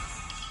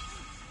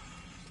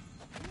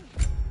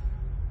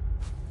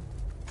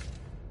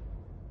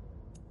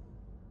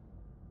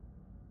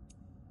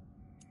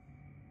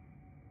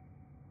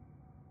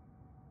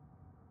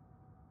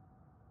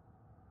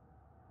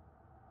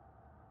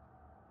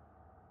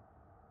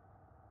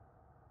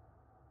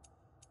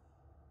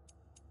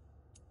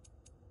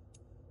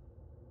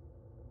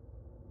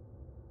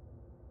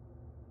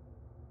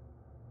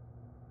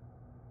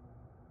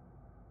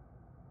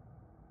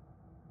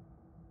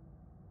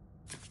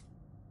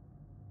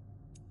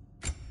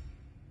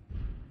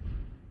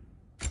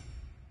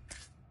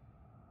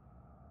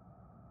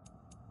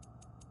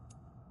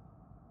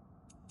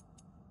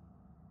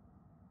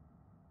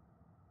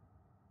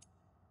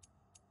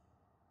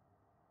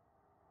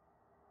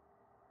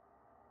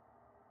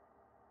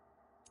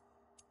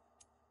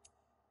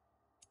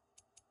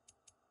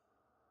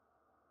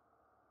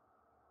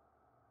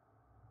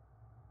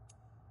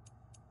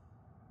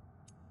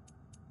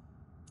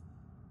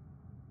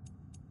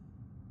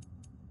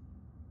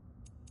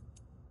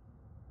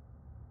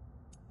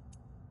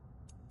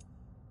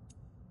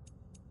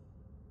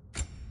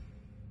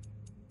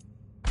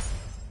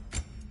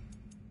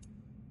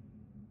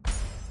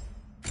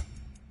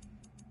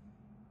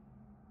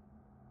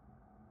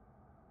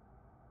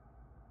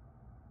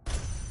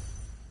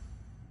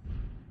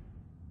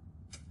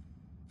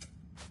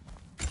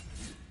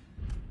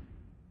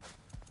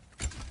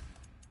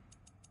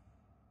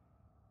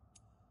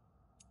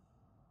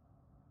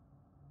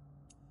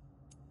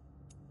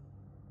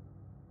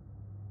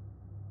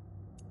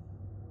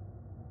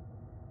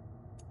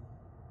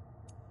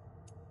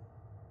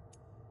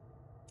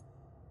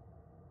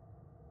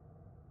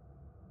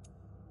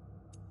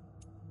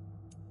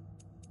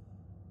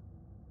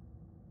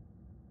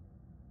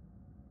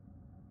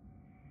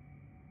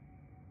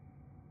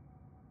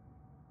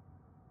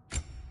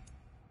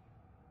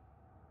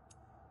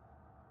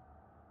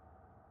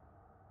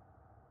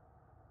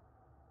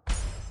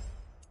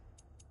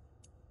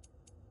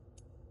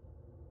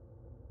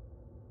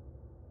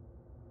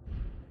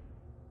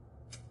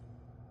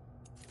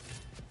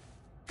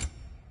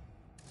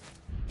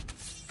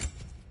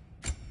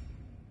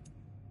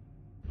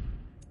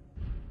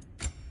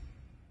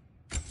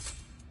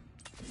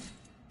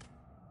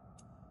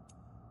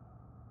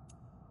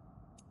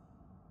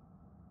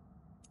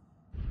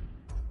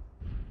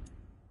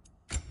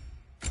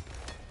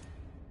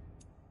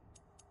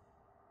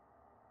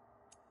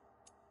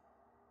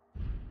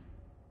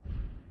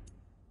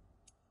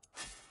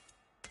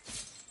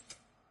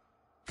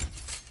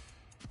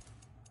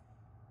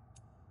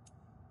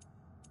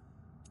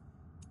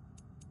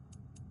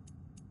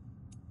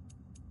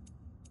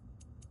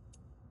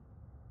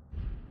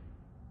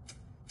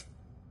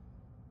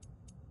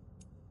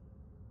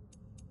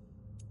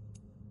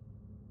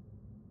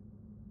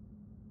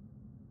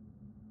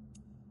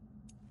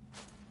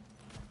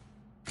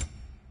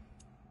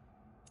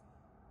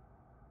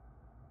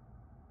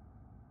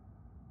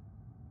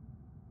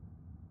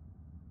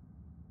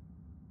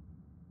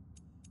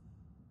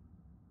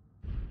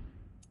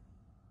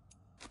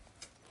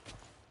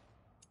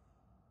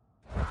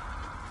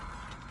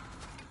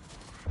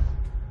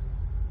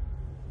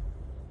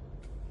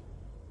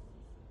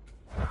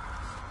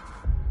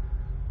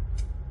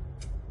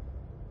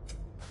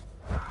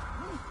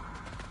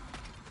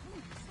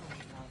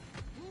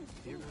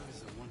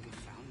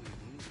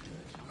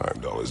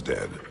 Heimdall is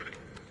dead.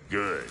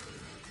 Good.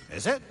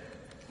 Is it?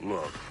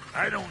 Look,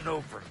 I don't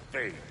know for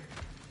faith,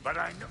 but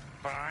I know.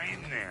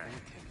 Fine then.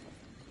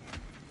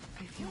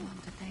 I feel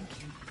want to thank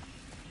you.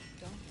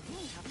 Don't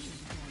have to.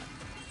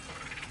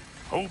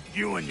 Hope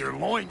you and your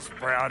loin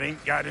sprout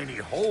ain't got any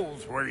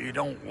holes where you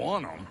don't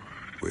want them.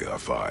 We are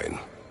fine.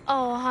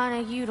 Oh,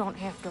 honey, you don't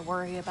have to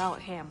worry about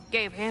him.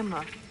 Gave him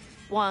a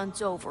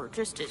once-over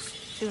just as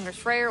soon as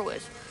Freyr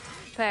was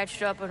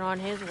patched up and on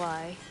his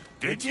way.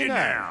 Did you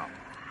now?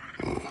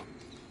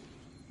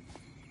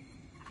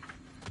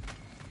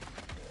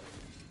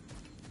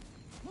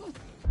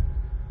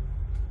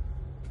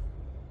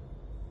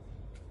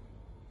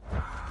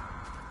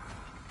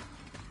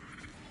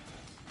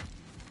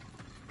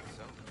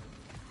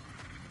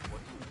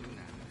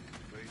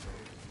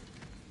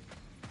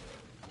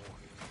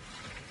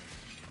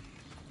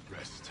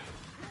 Rest.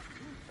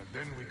 And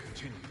then we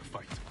continue the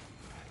fight.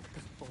 The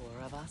four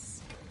of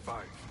us.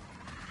 5.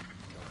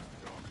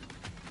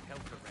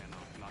 Helter ran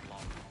off not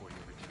long before you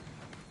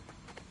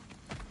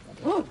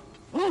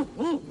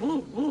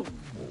returned.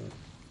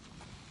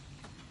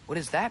 What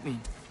does that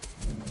mean?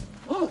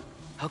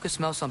 Helka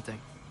smells something.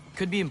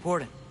 Could be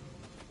important.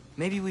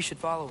 Maybe we should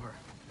follow her.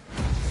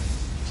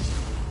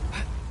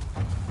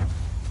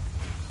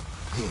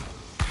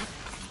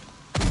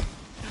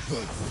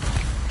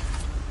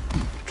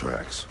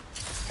 Tracks.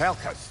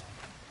 Helka's.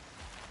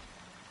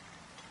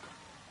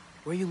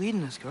 Where are you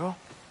leading us, girl?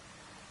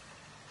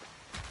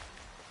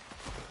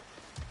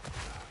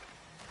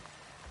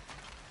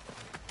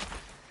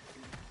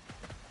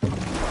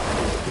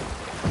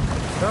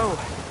 So,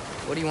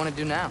 what do you want to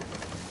do now?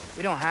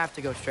 We don't have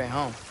to go straight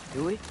home,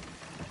 do we?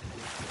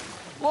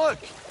 Look!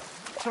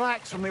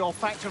 Tracks from the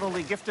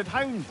olfactorily gifted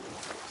hound.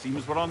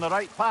 Seems we're on the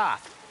right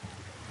path.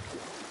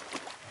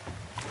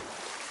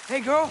 Hey,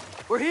 girl,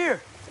 we're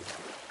here.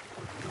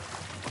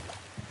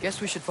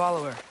 Guess we should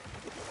follow her.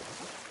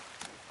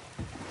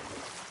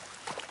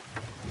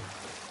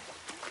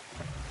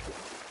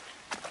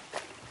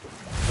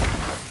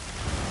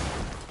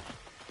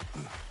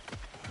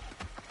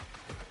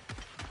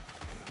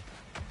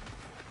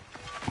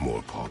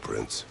 More paw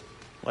prints.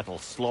 Little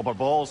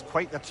slobberball's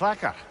quite the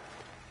tracker.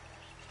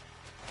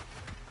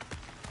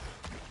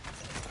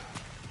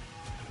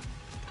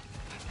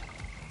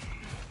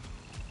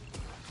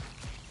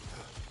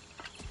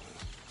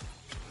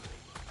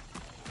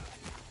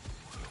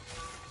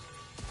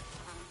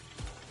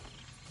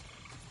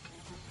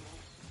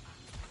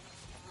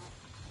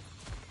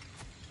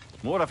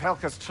 More of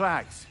Helka's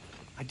tracks.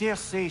 I dare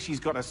say she's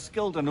got as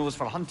skilled a nose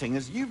for hunting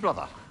as you,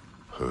 brother.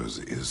 Hers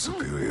is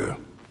superior.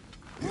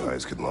 The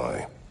eyes can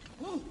lie.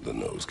 The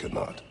nose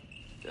cannot.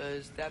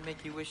 Does that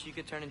make you wish you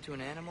could turn into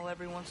an animal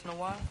every once in a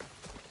while?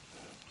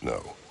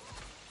 No.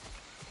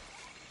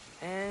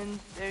 And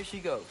there she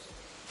goes.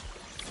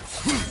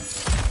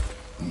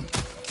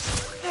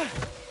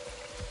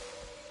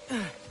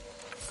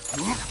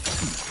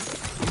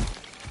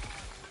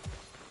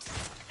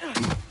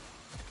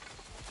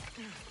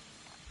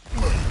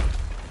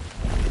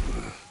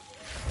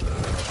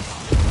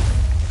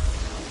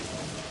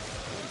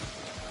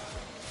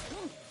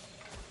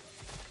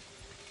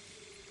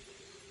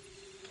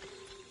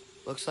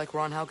 Looks like we're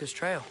on Helka's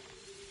trail.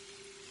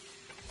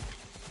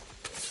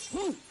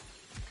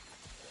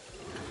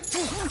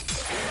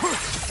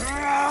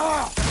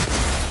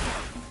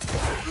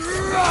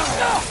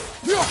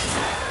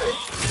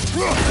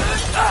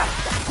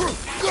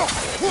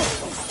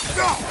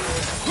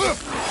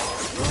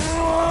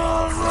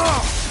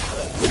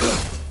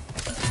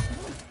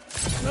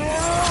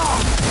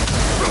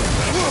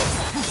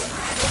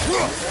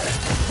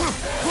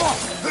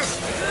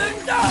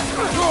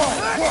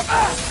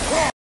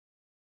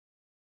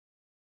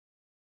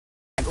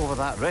 Over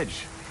that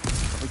ridge.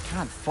 But we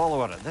can't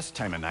follow her at this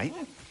time of night.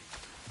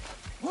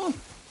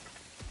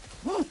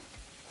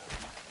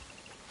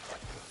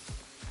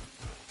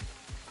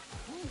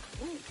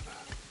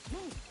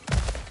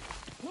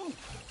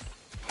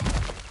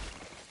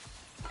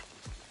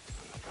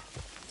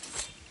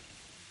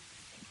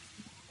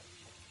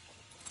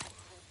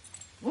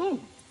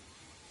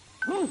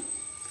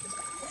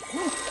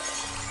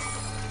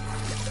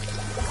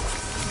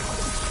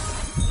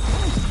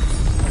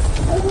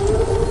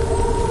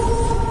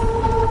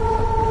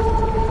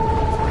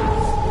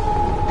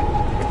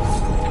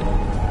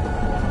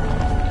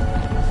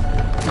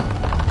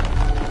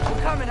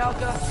 We're coming,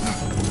 Helka.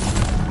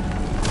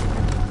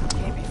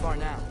 Can't be far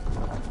now.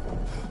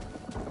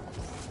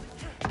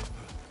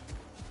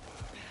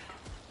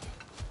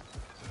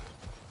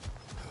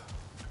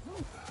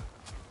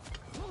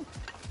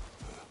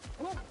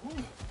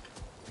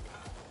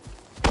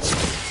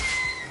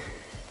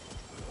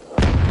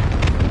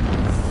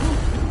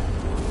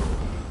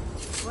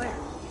 Claire,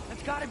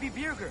 that's gotta be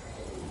Birgir.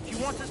 She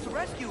wants us to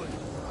rescue him.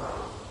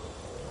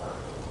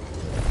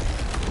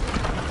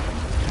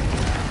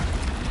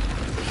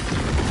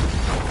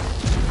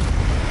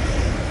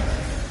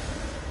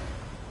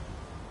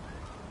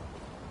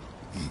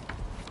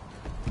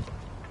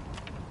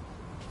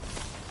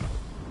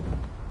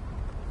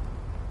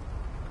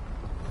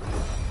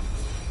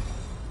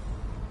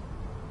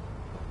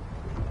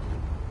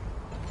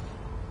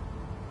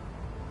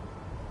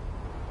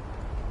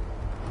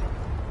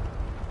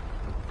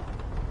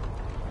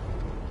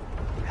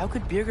 How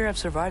could Birger have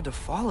survived a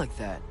fall like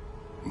that?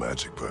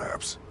 Magic,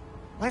 perhaps.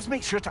 Let's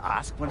make sure to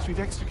ask once we've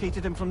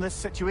extricated him from this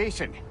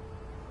situation.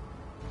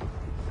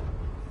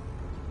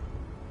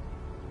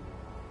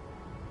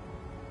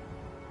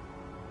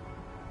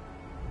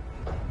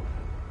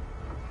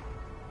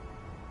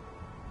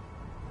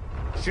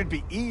 Should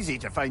be easy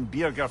to find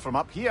Birger from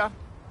up here.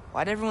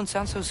 Why'd everyone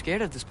sound so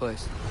scared of this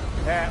place?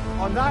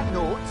 On that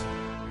note...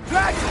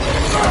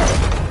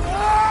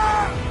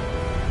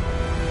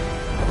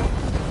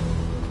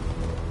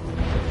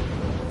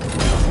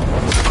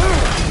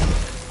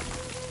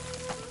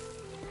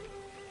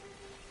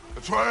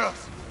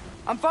 Atreus!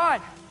 I'm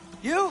fine.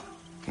 You?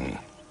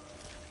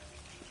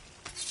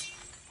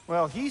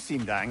 Well, he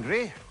seemed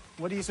angry.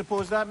 What do you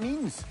suppose that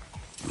means?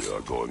 We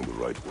are going the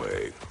right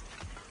way.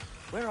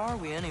 Where are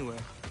we anyway?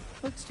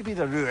 Looks to be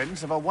the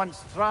ruins of a once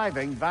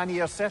thriving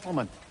Vanir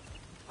settlement.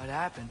 What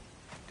happened?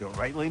 Don't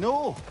rightly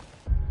know.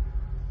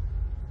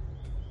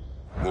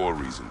 More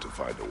reason to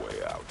find a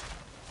way out.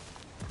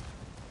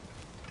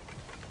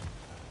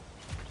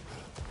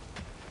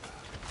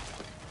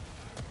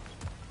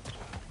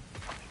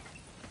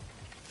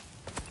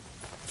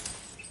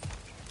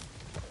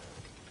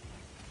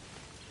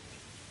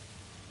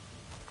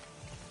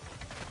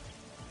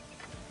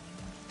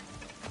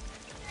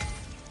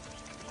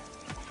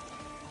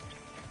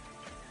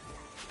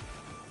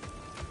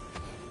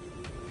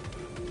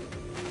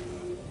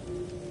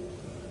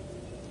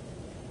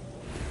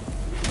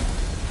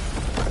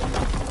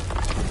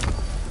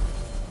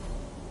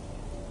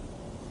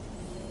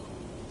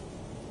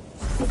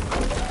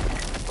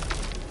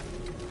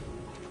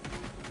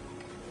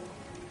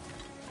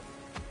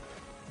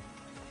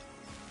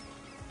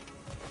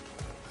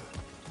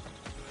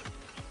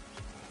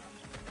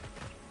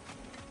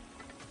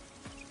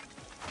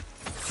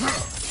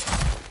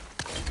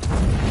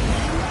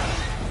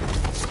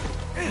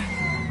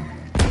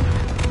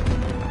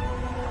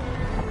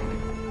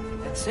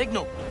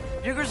 Signal.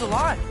 Birger's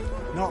alive.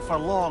 Not for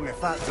long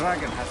if that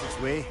dragon has its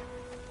way.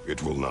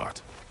 It will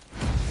not.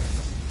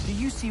 Do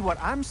you see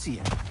what I'm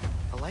seeing?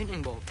 A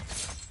lightning bolt.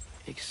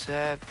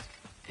 Except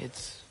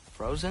it's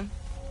frozen?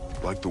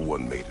 Like the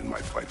one made in my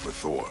fight with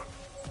Thor.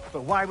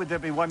 But why would there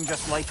be one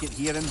just like it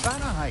here in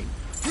Vanaheim?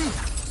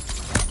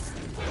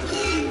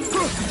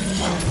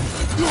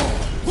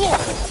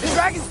 The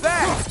dragon's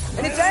back!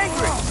 And it's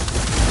angry!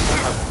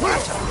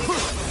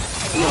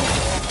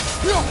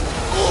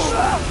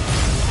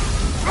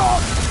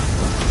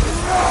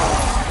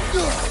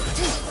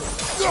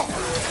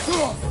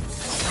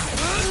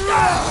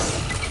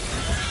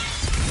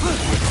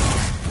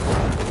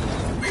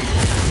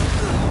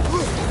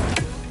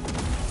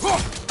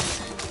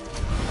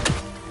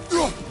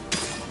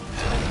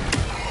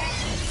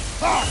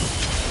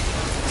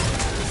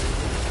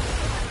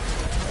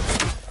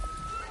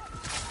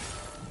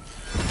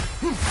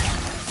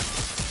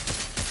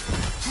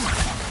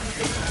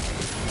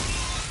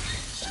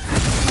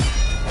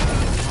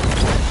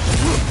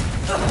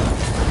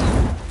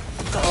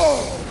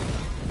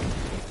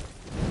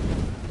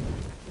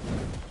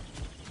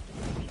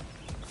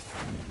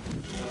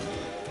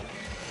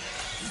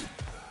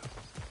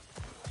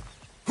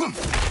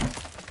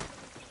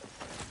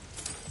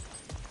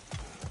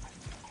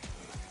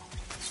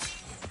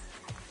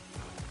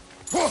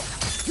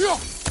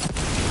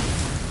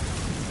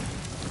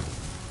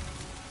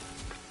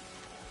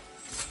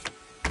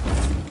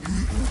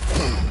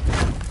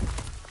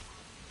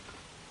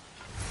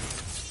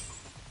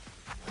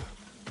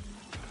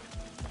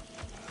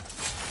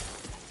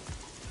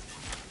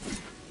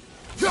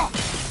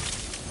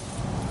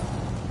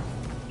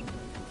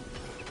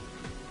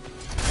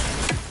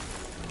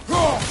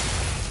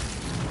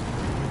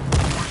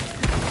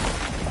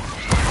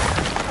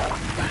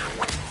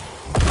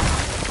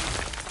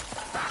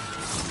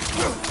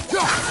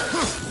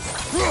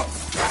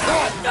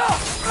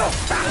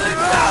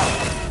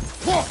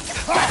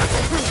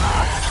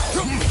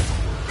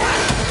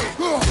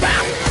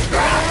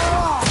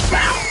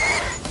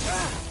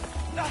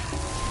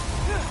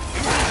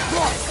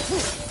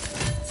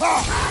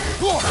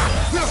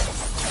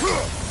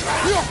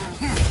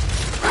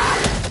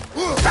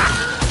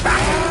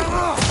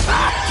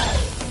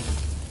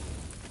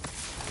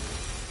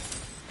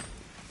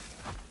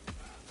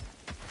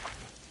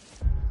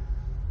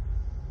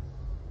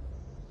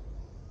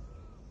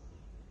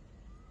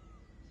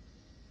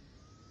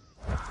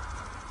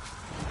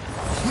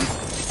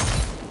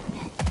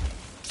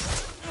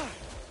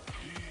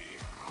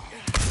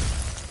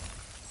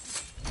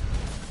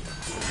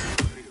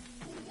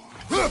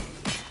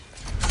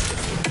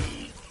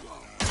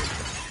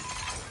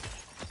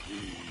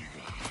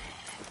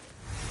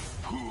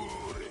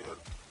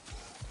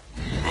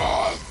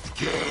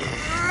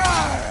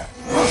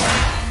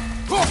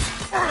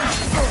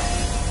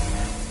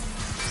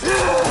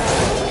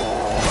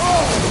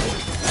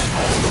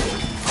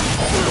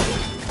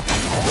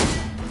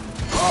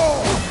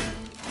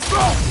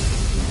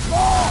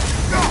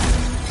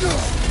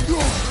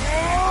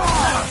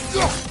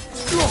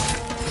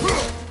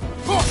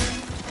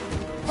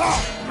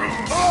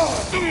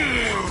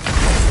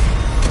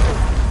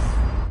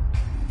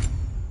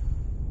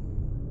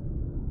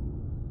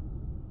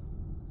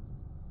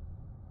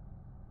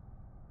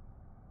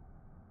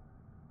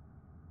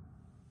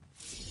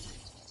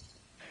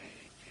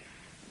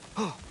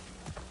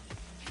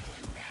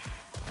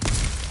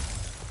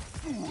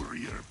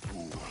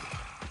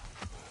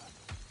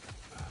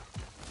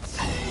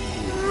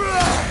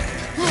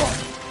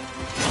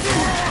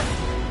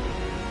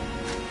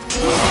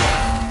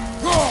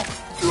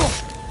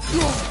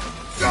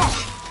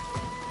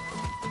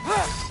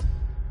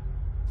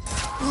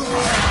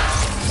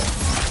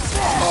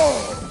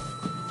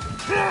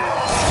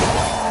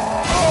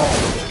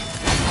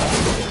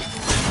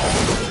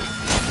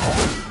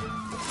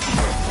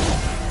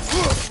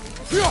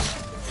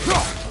 Ugh!